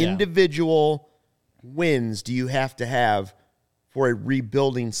many of the individual wins do you have to have for a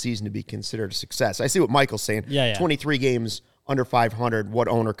rebuilding season to be considered a success? I see what Michael's saying. Yeah. 23 games under 500, what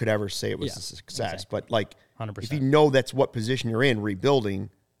owner could ever say it was a success? Exactly. But 100%. if you know that's what position you're in, rebuilding,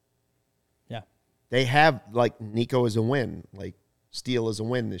 they have Nico is a win, Steele is a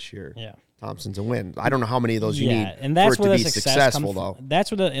win this year. Yeah. Thompsons and win. I don't know how many of those you need and that's for it where to the be success successful, comes though. from.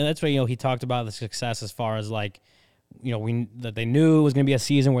 That's where he talked about the success as far as like, that they knew it was going to be a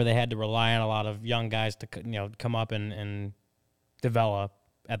season where they had to rely on a lot of young guys to come up and develop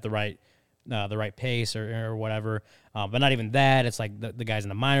at the right pace or whatever. But not even that. It's like the guys in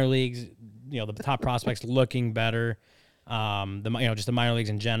the minor leagues, the top prospects looking better. Just the minor leagues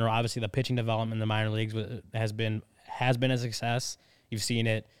in general. Obviously, the pitching development in the minor leagues has been a success. You've seen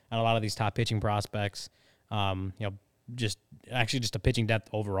it on a lot of these top pitching prospects. Just the pitching depth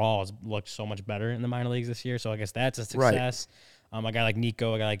overall has looked so much better in the minor leagues this year. So I guess that's a success. Right. A guy like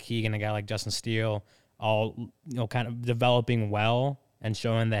Nico, a guy like Keegan, a guy like Justin Steele, all kind of developing well and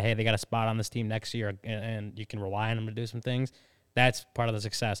showing that, hey, they got a spot on this team next year and you can rely on them to do some things. That's part of the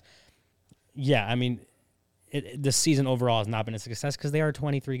success. Yeah, I mean, this season overall has not been a success because they are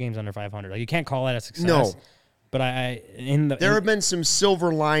 23 games under 500. Like, you can't call that a success. No. But there have been some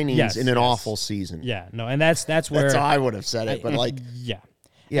silver linings in an awful season. Yeah, no, and that's where... That's how I would have said it, but like...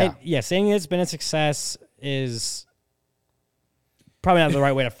 Yeah. Saying it's been a success is probably not the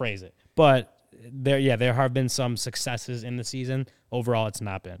right way to phrase it. But there have been some successes in the season. Overall, it's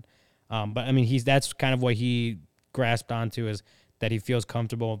not been. But I mean, that's kind of what he grasped onto, is that he feels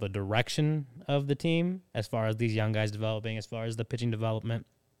comfortable with the direction of the team as far as these young guys developing, as far as the pitching development,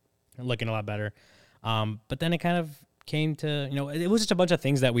 looking a lot better. But then it kind of came to, it was just a bunch of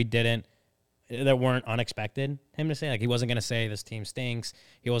things that that weren't unexpected him to say. Like, he wasn't going to say this team stinks.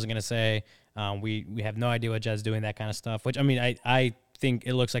 He wasn't going to say we have no idea what Jed's doing, that kind of stuff, which, I mean, I think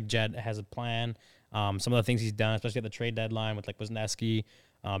it looks like Jed has a plan. Some of the things he's done, especially at the trade deadline with like Wisniewski,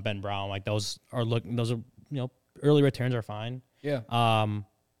 Ben Brown, like those are early returns are fine. Yeah.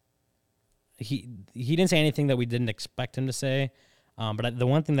 He didn't say anything that we didn't expect him to say. But the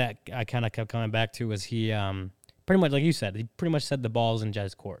one thing that I kind of kept coming back to was he pretty much, like you said, he pretty much said the ball's in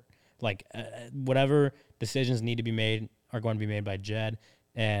Jed's court. Like, whatever decisions need to be made are going to be made by Jed.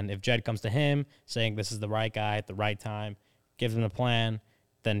 And if Jed comes to him saying this is the right guy at the right time, gives him a plan,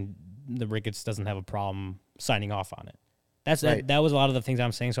 then the Ricketts doesn't have a problem signing off on it. That was a lot of the things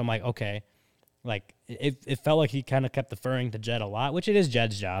I'm saying. So I'm like, okay. Like, it felt like he kind of kept deferring to Jed a lot, which it is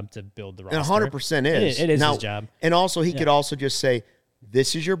Jed's job to build the roster. And 100% is. It is his job. And also, he could also just say,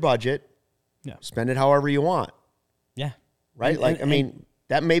 this is your budget. Yeah. Spend it however you want. Yeah. Right?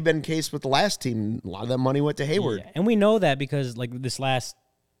 That may have been the case with the last team. A lot of that money went to Hayward. Yeah. And we know that because, like, their last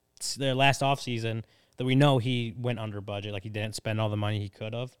offseason, that we know he went under budget. Like, he didn't spend all the money he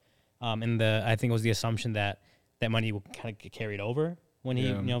could have. I think it was the assumption that money would kind of get carried over when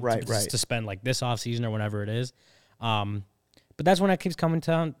he, to spend like this offseason or whenever it is. But that's when it keeps coming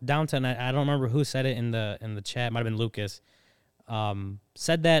down to, and I don't remember who said it in the chat. It might have been Lucas.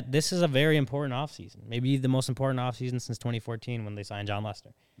 Said that this is a very important offseason, maybe the most important offseason since 2014 when they signed John Lester.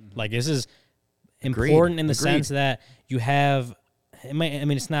 Mm-hmm. Like, this is important in the sense that you have,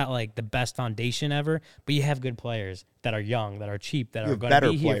 it's not like the best foundation ever, but you have good players that are young, that are cheap, that are going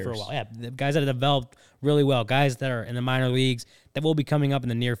to be here for a while. Yeah, the guys that have developed really well, guys that are in the minor leagues that will be coming up in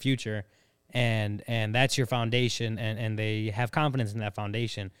the near future, and that's your foundation, and they have confidence in that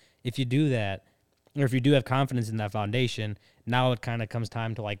foundation. If you do that, or if you do have confidence in that foundation, now it kind of comes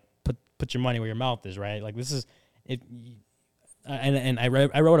time to like put your money where your mouth is, right? Like, this is it. And I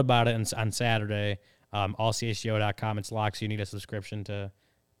wrote about it on Saturday. allchgo.com. It's locked, so you need a subscription to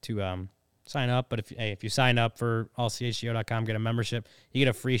sign up. But if you sign up for allchgo.com, get a membership, you get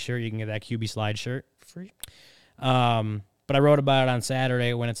a free shirt. You can get that QB slide shirt for free. But I wrote about it on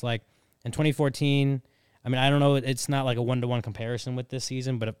Saturday when it's like in 2014. I mean, I don't know. It's not like a one-to-one comparison with this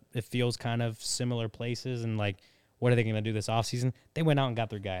season, but it feels kind of similar places. And like, what are they going to do this offseason? They went out and got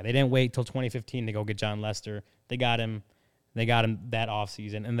their guy. They didn't wait till 2015 to go get John Lester. They got him. They got him that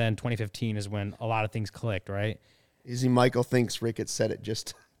offseason, and then 2015 is when a lot of things clicked, right? Easy Michael thinks Ricketts said it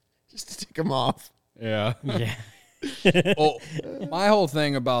just to tick him off. Yeah. Yeah. Well, my whole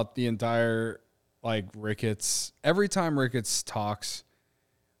thing about the entire, like, Ricketts, every time Ricketts talks,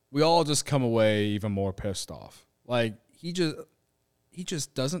 we all just come away even more pissed off. Like, he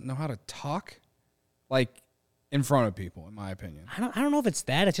just doesn't know how to talk, like, in front of people, in my opinion. I don't know if it's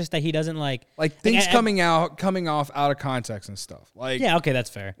that. It's just that he doesn't like things coming off out of context and stuff. Like, yeah, okay, that's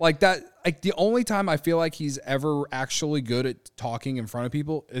fair. Like that. Like, the only time I feel like he's ever actually good at talking in front of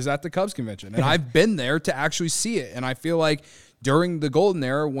people is at the Cubs convention, and I've been there to actually see it. And I feel like during the golden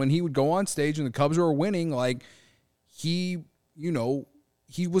era, when he would go on stage and the Cubs were winning, like, he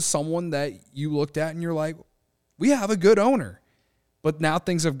was someone that you looked at and you're like, we have a good owner. But now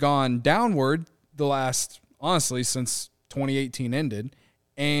things have gone downward the last, honestly, since 2018 ended.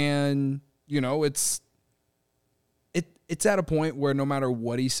 And, it's at a point where no matter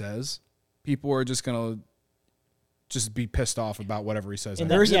what he says, people are just going to just be pissed off about whatever he says. And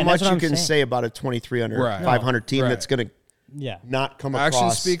there isn't much you can say about a 2,300, 500 team that's going to not come across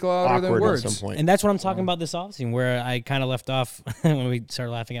actions speak louder than words at some point. And that's what I'm talking about this offseason, where I kind of left off when we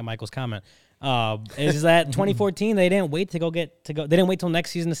started laughing at Michael's comment. Is that 2014 they didn't wait they didn't wait till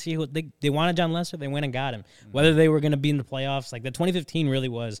next season to see who they wanted John Lester, they went and got him. Whether they were going to be in the playoffs, like the 2015 really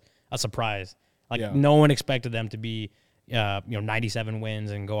was a surprise. Like no one expected them to be 97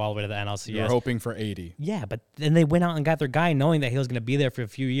 wins and go all the way to the NLCS. You're hoping for 80. Yeah, but then they went out and got their guy knowing that he was going to be there for a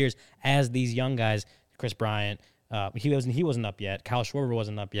few years as these young guys, Chris Bryant, he wasn't up yet. Kyle Schwarber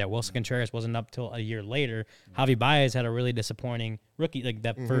wasn't up yet. Wilson Contreras wasn't up till a year later. Javi Baez had a really disappointing rookie, like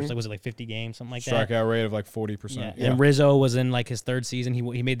that first, was it like 50 games, something like that? Strikeout rate of like 40%. Yeah. And Rizzo was in like his third season.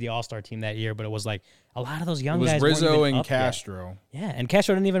 He made the All-Star team that year, but it was like a lot of those young guys. It was Rizzo and Castro. Yet. Yeah, and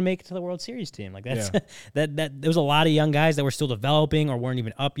Castro didn't even make it to the World Series team. Like that's there was a lot of young guys that were still developing or weren't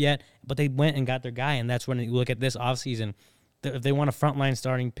even up yet, but they went and got their guy, and that's when you look at this offseason. If they want a frontline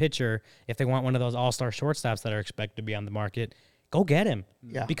starting pitcher, if they want one of those all-star shortstops that are expected to be on the market, go get him.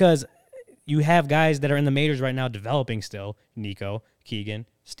 Yeah. Because you have guys that are in the majors right now developing still, Nico, Keegan,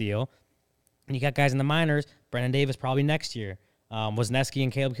 Steele. And you got guys in the minors, Brennan Davis probably next year. Wozniacki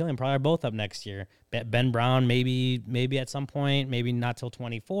and Caleb Killian probably are both up next year. Ben Brown maybe at some point, maybe not till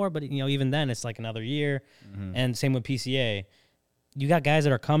 24, but even then it's like another year. Mm-hmm. And same with PCA. You got guys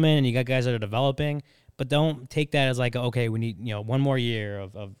that are coming and you got guys that are developing. But don't take that as like, okay, we need one more year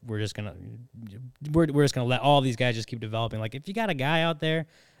of we're just gonna let all these guys just keep developing. Like if you got a guy out there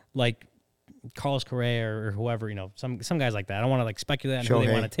like Carlos Correa or whoever, some guys like that. I don't want to like speculate on who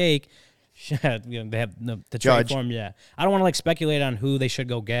they want to take. They have the trade for him. Yeah, I don't want to like speculate on who they should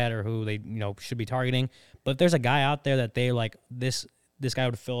go get or who they should be targeting. But if there's a guy out there that they like, this guy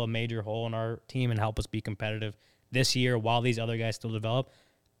would fill a major hole in our team and help us be competitive this year while these other guys still develop,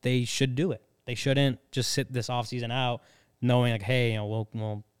 they should do it. They shouldn't just sit this offseason out knowing like, hey,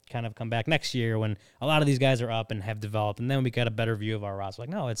 we'll kind of come back next year when a lot of these guys are up and have developed, and then we got a better view of our roster. Like,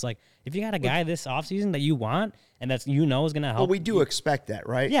 no, it's like if you got a guy this offseason that you want and that's is going to help. Well, we do expect that,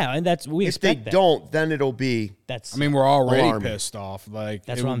 right? Yeah, and we expect that. If they don't, then it'll be. We're already alarming. Pissed off. Like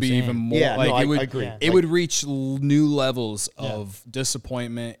that's it would be saying. even more. Yeah, like no, it would. I agree. It would reach new levels of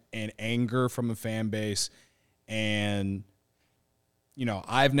disappointment and anger from the fan base, and.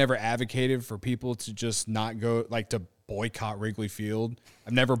 I've never advocated for people to just not go, like to boycott Wrigley Field.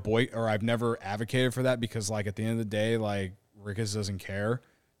 I've never advocated for that because, like, at the end of the day, like, Ricketts doesn't care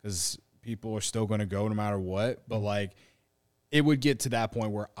because people are still going to go no matter what. But, like, it would get to that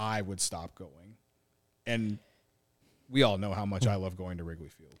point where I would stop going. And we all know how much I love going to Wrigley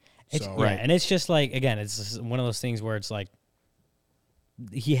Field. Right. And it's just like, again, it's just one of those things where it's like,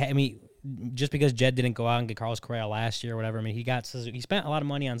 just because Jed didn't go out and get Carlos Correa last year or whatever, he spent a lot of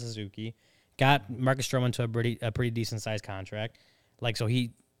money on Suzuki, got Marcus Stroman to a pretty decent sized contract. Like, so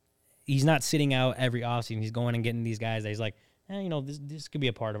he's not sitting out every offseason. He's going and getting these guys that he's like, this could be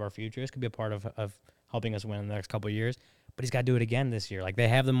a part of our future. This could be a part of helping us win in the next couple of years. But he's got to do it again this year. Like, they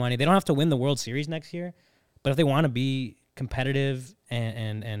have the money. They don't have to win the World Series next year, but if they want to be competitive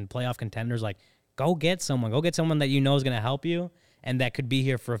and playoff contenders, like, go get someone that is going to help you. And that could be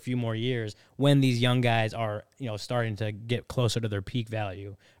here for a few more years when these young guys are, starting to get closer to their peak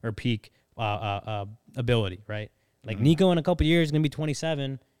value or peak ability, right? Like Nico in a couple years is going to be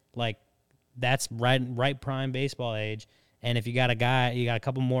 27. Like that's right prime baseball age. And if you got a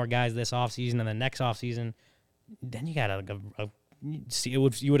couple more guys this offseason and the next offseason, then you got you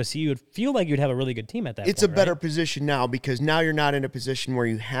would feel like you'd have a really good team at that point. It's a better position now because now you're not in a position where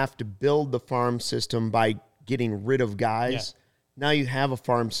you have to build the farm system by getting rid of guys. Yeah. Now you have a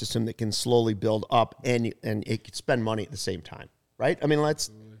farm system that can slowly build up and it can spend money at the same time, right? I mean,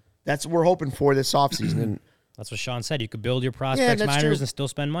 that's what we're hoping for this offseason. And that's what Sean said. You could build your prospects minors and still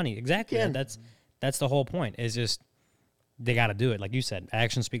spend money. Exactly. Yeah. That's the whole point. Is just they got to do it. Like you said,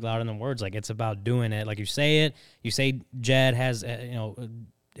 actions speak louder than words. Like it's about doing it. Like you say it. You say Jed has,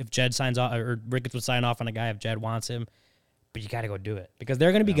 if Jed signs off or Ricketts would sign off on a guy if Jed wants him, but you got to go do it because there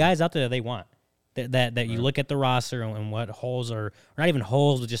are going to be guys out there that they want. That you look at the roster and what holes or not even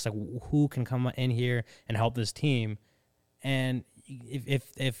holes, but just like who can come in here and help this team. And if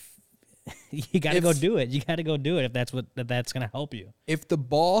you got to go do it, if that's going to help you. If the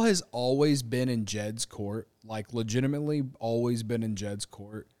ball has always been in Jed's court, like legitimately always been in Jed's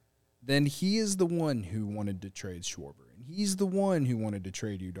court, then he is the one who wanted to trade Schwarber, and he's the one who wanted to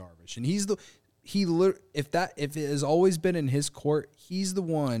trade you Darvish, and if it has always been in his court, he's the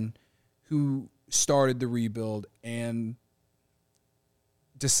one who started the rebuild and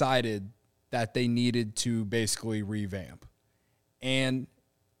decided that they needed to basically revamp. And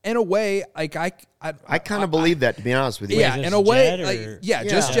in a way, like I kind of believe that, to be honest with you. Yeah, in a way,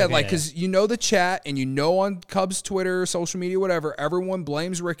 just Jed, Okay. like, because the chat and on Cubs Twitter, social media, whatever, everyone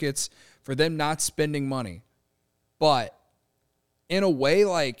blames Ricketts for them not spending money. But in a way,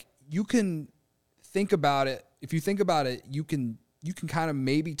 like, you can think about it. If you think about it, you can kind of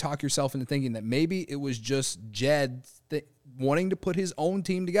maybe talk yourself into thinking that maybe it was just Jed wanting to put his own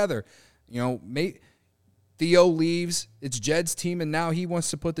team together. Theo leaves, it's Jed's team, and now he wants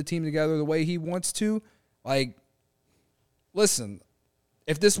to put the team together the way he wants to. Like, listen,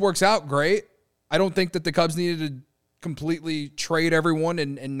 if this works out, great. I don't think that the Cubs needed to completely trade everyone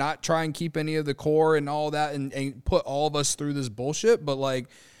and not try and keep any of the core and all that and put all of us through this bullshit. But, like,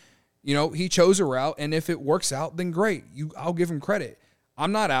 he chose a route, and if it works out, then great. I'll give him credit.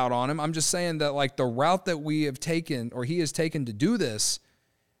 I'm not out on him. I'm just saying that, like, the route that we have taken or he has taken to do this,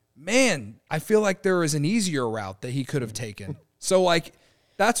 man, I feel like there is an easier route that he could have taken. So, like,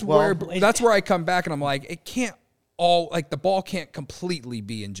 that's where I come back and I'm like, it can't all, like, the ball can't completely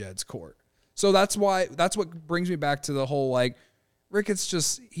be in Jed's court. So that's what brings me back to the whole, like,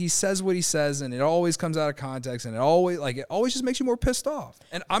 Ricketts he says what he says, and it always comes out of context, and it always just makes you more pissed off.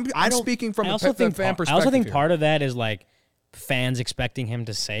 And I'm speaking from the fan perspective. I also think here. part of that is, like, fans expecting him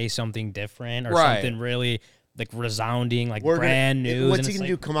to say something different or Right. something really, like, resounding, like, brand new. What's he gonna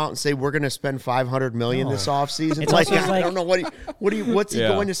do? Come out and say we're gonna spend $500 million this offseason? It's Like, also I like- don't know what's he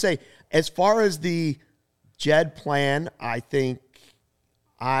going to say. As far as the Jed plan,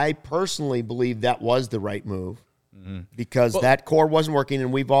 I personally believe that was the right move because that core wasn't working,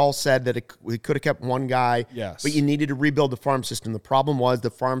 and we've all said that we could have kept one guy. Yes. But you needed to rebuild the farm system. The problem was the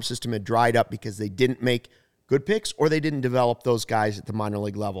farm system had dried up because they didn't make good picks or they didn't develop those guys at the minor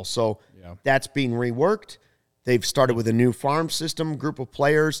league level. So that's being reworked. They've started with a new farm system, group of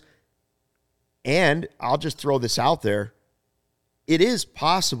players. And I'll just throw this out there. It is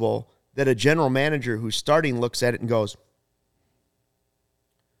possible that a general manager who's starting looks at it and goes,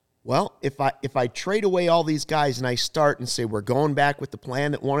 well, if I trade away all these guys and I start and say we're going back with the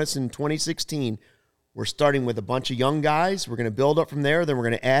plan that won us in 2016, we're starting with a bunch of young guys. We're going to build up from there. Then we're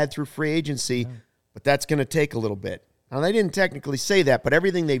going to add through free agency. But that's going to take a little bit. Now, they didn't technically say that, but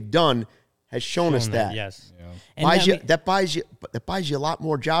everything they've done has shown us that. Yes. Yeah. And That buys you a lot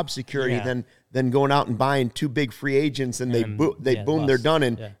more job security than going out and buying two big free agents and boom, they're done,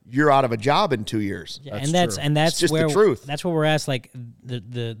 and you're out of a job in 2 years. Yeah, that's It's just where the truth. That's where we're at. Like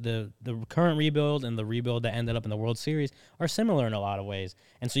the current rebuild and the rebuild that ended up in the World Series are similar in a lot of ways,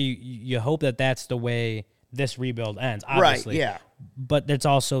 and so you hope that that's the way this rebuild ends. Obviously, Right? Yeah. But it's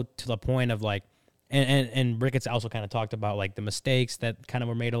also to the point of, like, and Ricketts also kind of talked about, like, the mistakes that kind of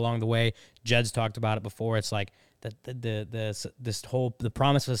were made along the way. Jed's talked about it before. It's like the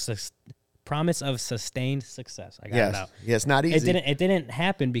promise of sustained success. I got it out. Yeah, it's not easy. It didn't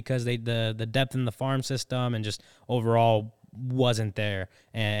happen because the depth in the farm system and just overall wasn't there,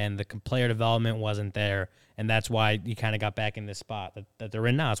 and the player development wasn't there, and that's why you kind of got back in this spot that they're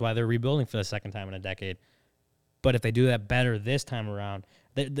in now. That's why they're rebuilding for the second time in a decade. But if they do that better this time around,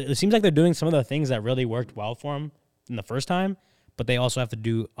 it seems like they're doing some of the things that really worked well for them in the first time, but they also have to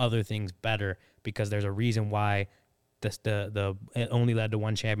do other things better because there's a reason why it only led to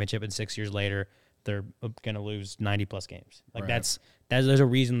one championship, and 6 years later they're going to lose 90-plus games. Like, Right. there's a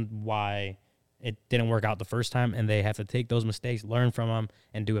reason why it didn't work out the first time, and they have to take those mistakes, learn from them,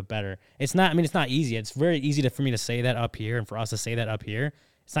 and do it better. It's not easy. It's very easy for me to say that up here and for us to say that up here.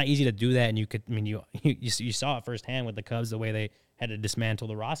 It's not easy to do that, and you saw it firsthand with the Cubs, the way they had to dismantle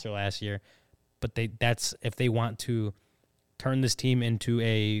the roster last year. But that's if they want to turn this team into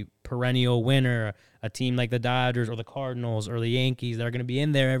a perennial winner, a team like the Dodgers or the Cardinals or the Yankees that are going to be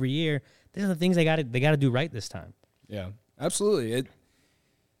in there every year. These are the things they got to do right this time. Yeah, absolutely.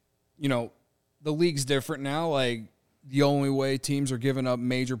 The league's different now. Like, the only way teams are giving up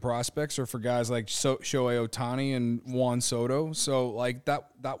major prospects are for guys like Shohei Ohtani and Juan Soto. So, like,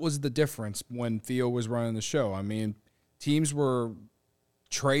 that was the difference when Theo was running the show. I mean, teams were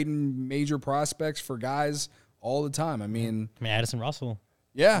trading major prospects for guys all the time. I mean, Addison Russell.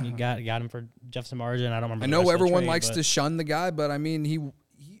 Yeah. You got him for Jeff Samardzija. I don't remember. I the know rest of the everyone trade, likes but to shun the guy, but I mean, he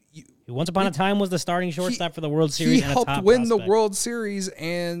once upon a time was the starting shortstop for the World Series. He and a helped top win prospect. the World Series,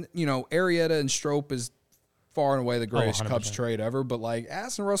 and Arrieta and Strop is far and away the greatest 100%. Cubs trade ever. But, like,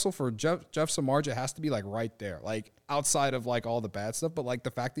 Addison Russell for Jeff Samardzija has to be, like, right there, like, outside of, like, all the bad stuff. But, like,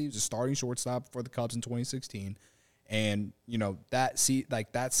 the fact that he was a starting shortstop for the Cubs in 2016, and that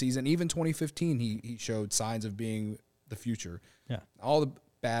season, even 2015, he showed signs of being the future. Yeah. All the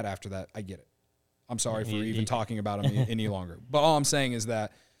bad after that, I get it. I'm sorry for even talking about him any longer. But all I'm saying is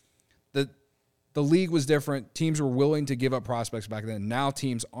that the league was different. Teams were willing to give up prospects back then. Now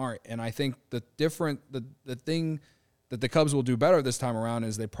teams aren't. And I think the thing that the Cubs will do better this time around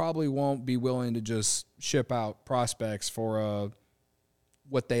is they probably won't be willing to just ship out prospects for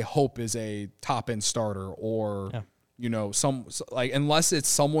what they hope is a top-end starter or, unless it's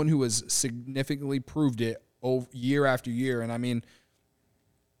someone who has significantly proved it year after year. And I mean,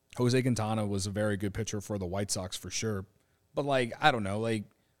 Jose Quintana was a very good pitcher for the White Sox for sure. But, I don't know,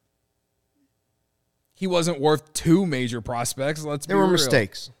 he wasn't worth 2 major prospects. Let's be real. There were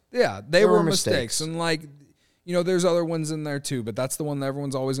mistakes. Yeah, they were mistakes. And, there's other ones in there too, but that's the one that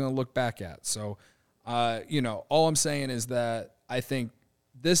everyone's always going to look back at. So, all I'm saying is that I think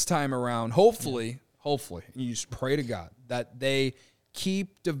this time around, hopefully, you just pray to God that they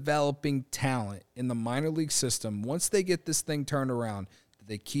keep developing talent in the minor league system. Once they get this thing turned around,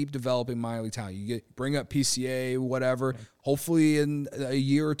 they keep developing minor league talent. You bring up PCA, whatever. Hopefully in a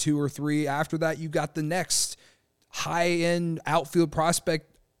year or 2 or 3 after that, you got the next high-end outfield prospect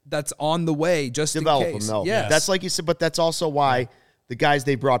that's on the way just develop in case. Them, though. Yes. That's like you said, but that's also why the guys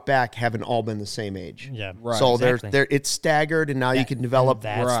they brought back haven't all been the same age. Yeah, right. So exactly. it's staggered, and now you can develop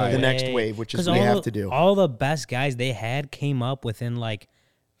the next wave, which is what you have to do. All the best guys they had came up within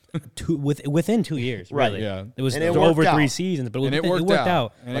within 2 years. Right. Really. Yeah. It was And it over worked 3 out. seasons, but And it worked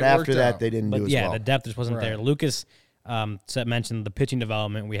out. And But it after worked that, out. they didn't do as Yeah, well. the depth just wasn't there. Right. Lucas mentioned the pitching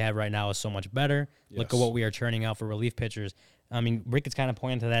development we have right now is so much better. Look at Yes. what we are churning out for relief pitchers. I mean, Rick is kind of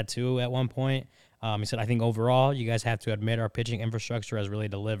pointing to that too at one point. He said, I think overall, you guys have to admit our pitching infrastructure has really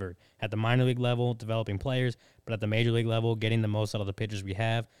delivered. At the minor league level, developing players, but at the major league level, getting the most out of the pitchers we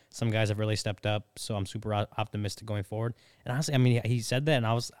have. Some guys have really stepped up, so I'm super optimistic going forward. And honestly, I mean, he said that, and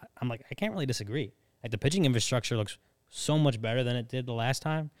I'm like, I can't really disagree. The pitching infrastructure looks so much better than it did the last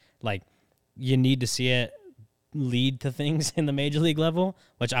time. You need to see it lead to things in the major league level,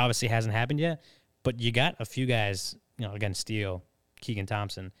 which obviously hasn't happened yet. But you got a few guys, again, Steele, Keegan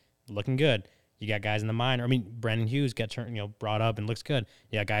Thompson, looking good. You got guys in the minor. I mean, Brandon Hughes got brought up and looks good.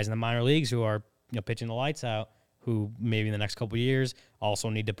 You got guys in the minor leagues who are pitching the lights out, who maybe in the next couple of years also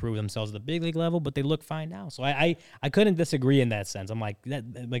need to prove themselves at the big league level, but they look fine now. So I couldn't disagree in that sense. I'm like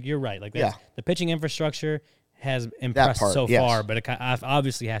you're right. The pitching infrastructure has impressed far, but it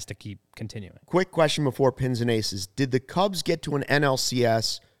obviously has to keep continuing. Quick question before Pins and Aces. Did the Cubs get to an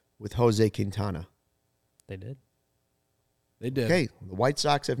NLCS with Jose Quintana? They did. They did. Okay, the White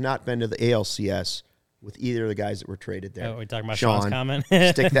Sox have not been to the ALCS with either of the guys that were traded there. Oh, we talking about Sean, Sean's comment?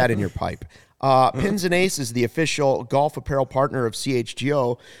 stick that in your pipe. Pins and Aces, the official golf apparel partner of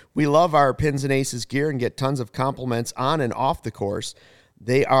CHGO. We love our Pins and Aces gear and get tons of compliments on and off the course.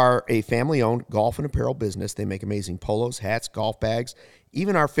 They are a family-owned golf and apparel business. They make amazing polos, hats, golf bags,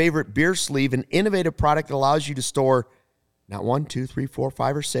 even our favorite beer sleeve, an innovative product that allows you to store not 1, 2, 3, 4,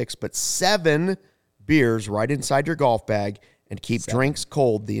 5, or 6, but 7 beers right inside your golf bag and keep drinks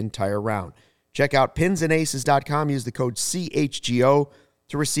cold the entire round. Check out pinsandaces.com. Use the code CHGO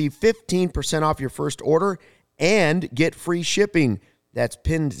to receive 15% off your first order and get free shipping. That's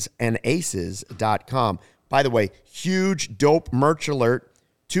pinsandaces.com. By the way, huge dope merch alert.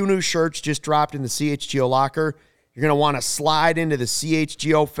 2 new shirts just dropped in the CHGO locker. You're going to want to slide into the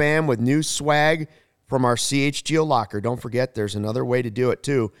CHGO fam with new swag from our CHGO locker. Don't forget, there's another way to do it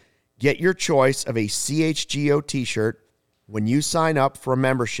too. Get your choice of a CHGO t-shirt when you sign up for a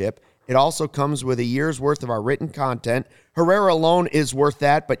membership. It also comes with a year's worth of our written content. Herrera alone is worth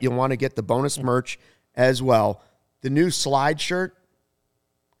that, but you'll want to get the bonus merch as well. The new slide shirt,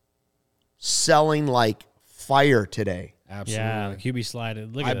 selling like fire today. Absolutely. Yeah, QB slide.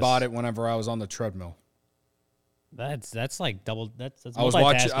 Look at I this. bought it whenever I was on the treadmill. That's like double. That's I was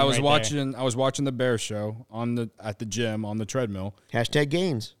watching the Bear show at the gym on the treadmill. Hashtag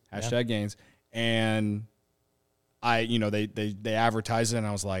gains. Hashtag gains. And they advertised it, and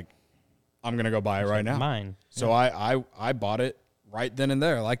I was like, I'm gonna go buy it right now. Mine. So I bought it right then and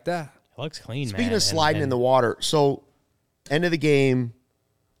there like that. It looks clean, man. Speaking of sliding in the water, so end of the game,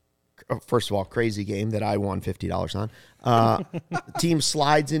 first of all, crazy game that I won $50 on. The team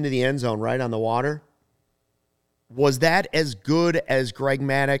slides into the end zone right on the water. Was that as good as Greg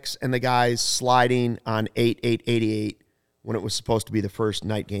Maddux and the guys sliding on 8/8/88 when it was supposed to be the first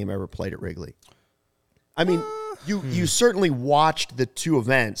night game ever played at Wrigley? I mean, you certainly watched the 2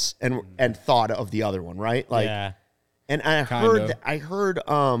 events and thought of the other one, right? Yeah. And I heard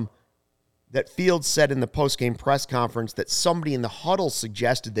that Fields said in the postgame press conference that somebody in the huddle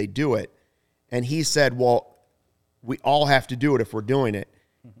suggested they do it, and he said, "Well, we all have to do it if we're doing it."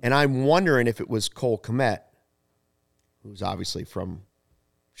 And I'm wondering if it was Cole Kmet, who's obviously from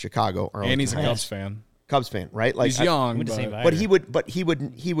Chicago. And he's a Cubs fan. Cubs fan, right? Like He's young, went to St. but but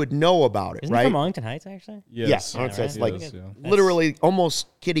Viator. he would know about it, Isn't right? he from Arlington Heights, actually? yes. Yeah, it's right? like Yes, yeah. literally almost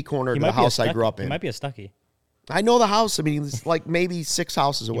kitty corner He to the might be a house I Stuckey. grew up He in. might be a Stuckey. I know the house. I mean, it's like maybe 6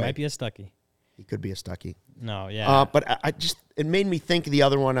 houses He away. might be a Stuckey. He could be a Stuckey. No, yeah. But I just, it made me think of the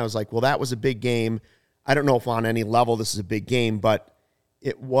other one. I was like, well, that was a big game. I don't know if on any level this is a big game, but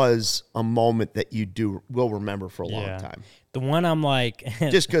it was a moment that you will remember for a long time. The one I'm like,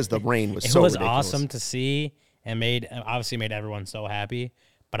 Just because the rain was it so was ridiculous. awesome to see and obviously made everyone so happy.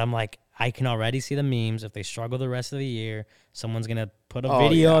 But I'm like, I can already see the memes. If they struggle the rest of the year, someone's gonna put a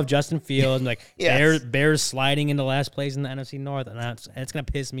video of Justin Fields and like Yes. Bears sliding into last place in the NFC North, and it's gonna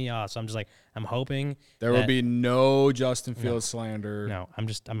piss me off. So I'm just like, I'm hoping There will be no Justin Fields slander. No, I'm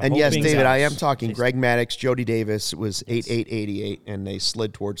And hoping yes, David, that- I am talking Greg Maddux, Jody Davis was 8-8-88, and they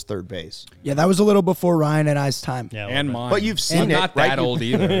slid towards third base. Yeah, that was a little before Ryan and I's time. Yeah, And mine. mine. But you've seen I'm it, not right? that old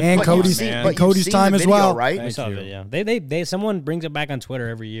either. And But Cody's, you've seen- but you've Cody's seen time the as video, well. right? I saw it. Yeah, they someone brings it back on Twitter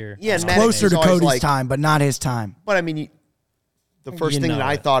every year. Yeah, and Maddux Closer is to always Cody's like- time, but not his time. But I mean, the first You thing know that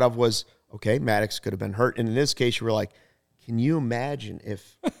I it. thought of was, okay, Maddux could have been hurt. And in this case, you were like, can you imagine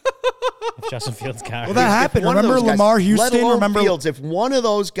if If Justin Fields got Well, that happened. one of Remember those guys, Lamar let Houston? alone Remember Fields, if one of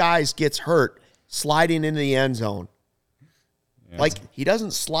those guys gets hurt sliding into the end zone, like he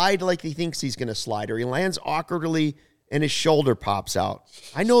doesn't slide like he thinks he's going to slide, or he lands awkwardly and his shoulder pops out.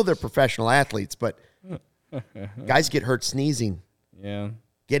 I know they're professional athletes, but guys get hurt sneezing, Yeah.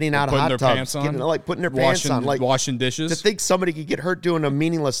 getting out of Putting hot their tubs, pants on? getting, like putting their pants on, like washing dishes. to think somebody could get hurt doing a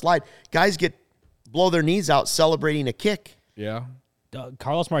meaningless slide. Guys blow their knees out celebrating a kick. Yeah.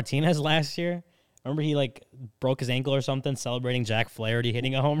 Carlos Martinez last year. Remember he like broke his ankle or something celebrating Jack Flaherty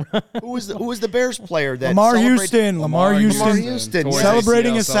hitting a home run. Who was the Bears player that Lamar celebrated- Lamar Houston Houston, Towards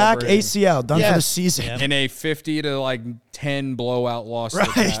celebrating ACL, a sack, celebrating. ACL, done for the Yes. season. In a 50 to 10 blowout loss to the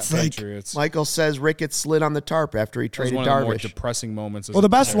Right, it's like- Patriots. Michael says Ricketts slid on the tarp after he That was traded one of the more Darvish. depressing moments. as Well, a the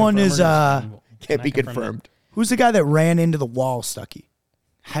best player. one is Can't be confirmed. who's the guy that ran into the wall, Stuckey,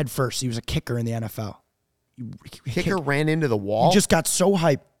 head first. He was a kicker in the NFL. Kicker ran into the wall. He just got so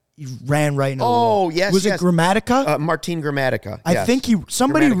hyped. He ran right into the wall. Oh, yes, Was yes. it Grammatica? Martin Grammatica. I yes. think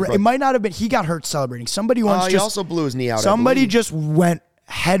somebody, Grammatica broke. it might not have been, he got hurt celebrating. Somebody once He just, also blew his knee out. I somebody believe. just went,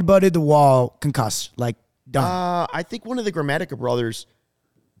 headbutted the wall, concussed, like done. I think one of the Grammatica brothers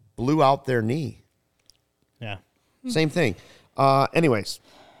blew out their knee. Yeah. Same thing. Anyways,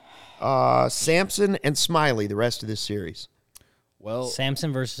 Sampson and Smiley, the rest of this series. Well,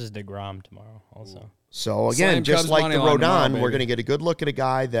 Samson versus DeGrom tomorrow also. So again, Slam just Cubs like money the line tomorrow, Rodon, we're baby. going to get a good look at a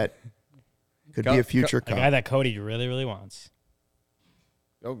guy that could be a future A Cub. guy that Cody really, really wants.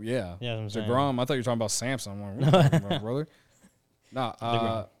 oh, yeah. Yeah, that's what I'm saying. DeGrom. I thought you were talking about Samson. I'm like, what are you talking about, brother?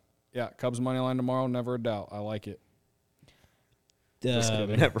 Nah, yeah, Cubs money line tomorrow, never a doubt. I like it.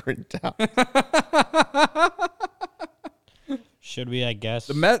 Never in doubt. Should we, I guess?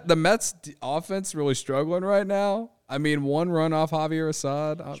 The Mets offense really struggling right now. I mean, one run off Javier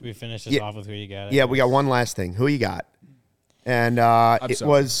Assad. Should we finish this off with who you got? Yeah, we got one last thing. Who you got? And it sorry.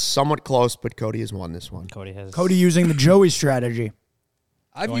 was somewhat close, but Cody has won this one. Cody has. Cody using the Joey strategy.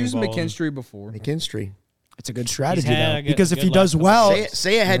 I've Going used bold. McKinstry before. McKinstry. It's a good strategy, had though. a good- Because if good he does last well,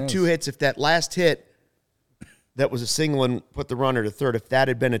 Say I had 2 hits. If that last hit that was a single and put the runner to third, if that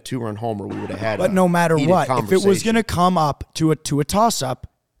had been a 2-run homer, we would have had. but a no matter heated what, if it was conversation. going to come up to a toss-up,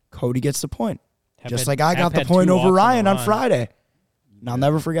 Cody gets the point. Hap Just had- like I got Hap the had point 2 over walks on the Ryan on line. Friday. And I'll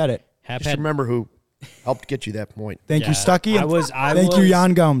never forget it. Hap Just had, remember who helped get you that point. Thank you, Yeah, Stuckey. I and was- thank you,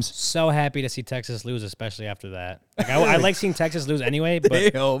 Jan Gomes. so happy to see Texas lose, especially after that. Like I like seeing Texas lose anyway, but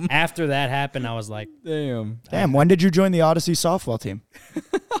Damn. after that happened, I was like, Damn. Damn, when did you join the Odyssey softball team?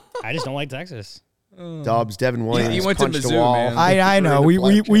 I just don't like Texas. Dubs, Devin Williams he went to punched Mizzou, a wall. man. I know. Through We the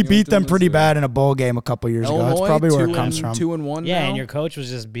we, flag we check. beat to them pretty Mizzou. bad in a bowl game a couple years ago. That's Illinois, probably where it comes from. 2-1 Yeah, now? and your coach was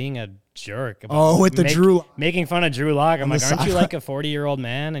just being a jerk. About Oh, with the Drew- making fun of Drew Lock. I'm On like, the aren't you sideline. like a 40-year-old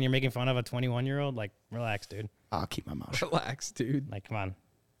man and you're making fun of a 21-year-old? Like, relax, dude. I'll keep my mouth shut. Relax, dude. Like, come on.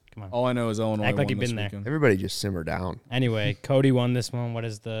 All I know is Illinois Act like won you've this been there. weekend. Everybody just simmer down. Anyway, Cody won this one. What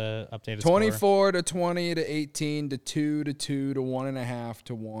is the updated score? 24 to 20 to 18 to 2 to 2 to 1.5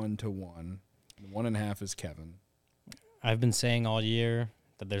 to 1 to 1. 1.5 is Kevin. I've been saying all year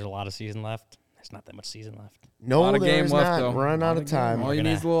that there's a lot of season left. There's not that much season left. No, lot of there game is left not. though. We're running out of time. All you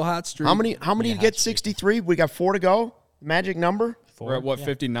need is a little hot streak. How many to get 63? We got 4 to go. Magic number. We're at what, Yeah.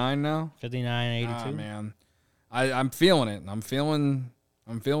 59 now? 59, 82. Ah, man. I'm feeling it. I'm feeling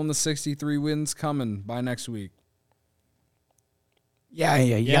the 63 wins coming by next week. Yeah. You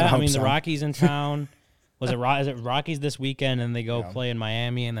gotta Yeah, I hope mean, so. the Rockies in town. Is it Rockies this weekend and they go play in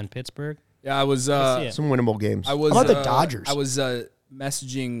Miami and then Pittsburgh? Yeah, I was see it. Some winnable games. I was How about the Dodgers? I was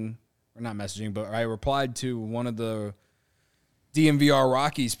messaging or not messaging, but I replied to one of the DMVR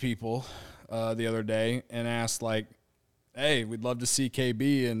Rockies people the other day and asked, like, hey, we'd love to see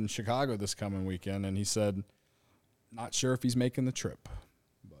KB in Chicago this coming weekend. And he said, not sure if he's making the trip.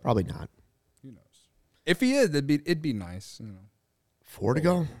 Probably not. Who knows? If he is, it'd be nice. 4 to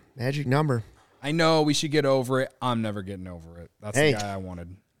go. Magic number. I know we should get over it. I'm never getting over it. That's the guy I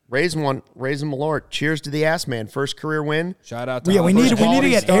wanted. Raise one. Raise him, Malort. Cheers to the Ass Man. First career win. Shout out to we need to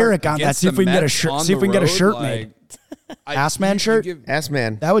get Eric on that. See if we can get a shirt. See if we can get a shirt made. Ass Man shirt. Ass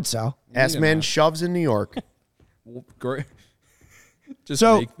Man. That would sell. Ass Man shoves in New York. Great.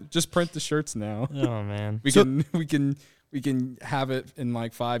 Just print the shirts now. Oh man, we can have it in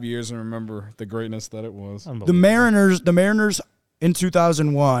like 5 years and remember the greatness that it was. The Mariners in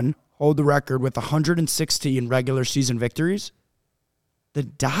 2001 hold the record with 116 regular season victories. The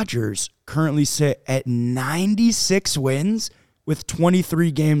Dodgers currently sit at 96 wins with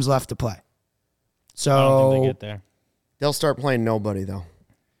 23 games left to play. So I don't think they get there. They'll start playing nobody though.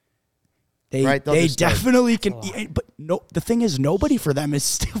 They definitely can. But no, the thing is, nobody for them is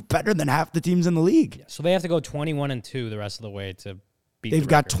still better than half the teams in the league. Yeah, so they have to go 21-2 the rest of the way to beat. They've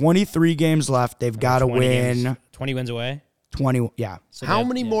got 23 games left. They've got to win 20 wins away. 20, yeah. So how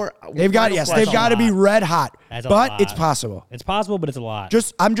many more? They've got they've got to be red hot. But it's possible. It's possible, but it's a lot.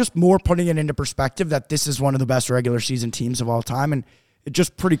 I'm just more putting it into perspective that this is one of the best regular season teams of all time, and it's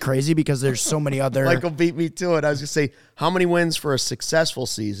just pretty crazy because there's so many other. Michael beat me to it. I was gonna say how many wins for a successful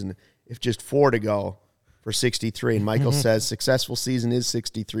season if just 4 to go for 63, and Michael says successful season is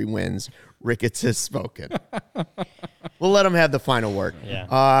 63 wins. Ricketts has spoken. We'll let him have the final word.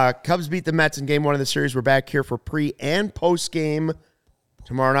 Yeah. Cubs beat the Mets in game 1 of the series. We're back here for pre and post game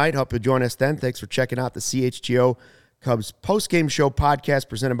tomorrow night. Hope you'll join us then. Thanks for checking out the CHGO Cubs post game show podcast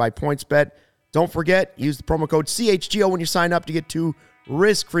presented by PointsBet. Don't forget, use the promo code CHGO when you sign up to get 2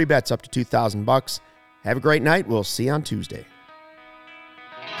 risk-free bets up to $2,000. Have a great night. We'll see you on Tuesday.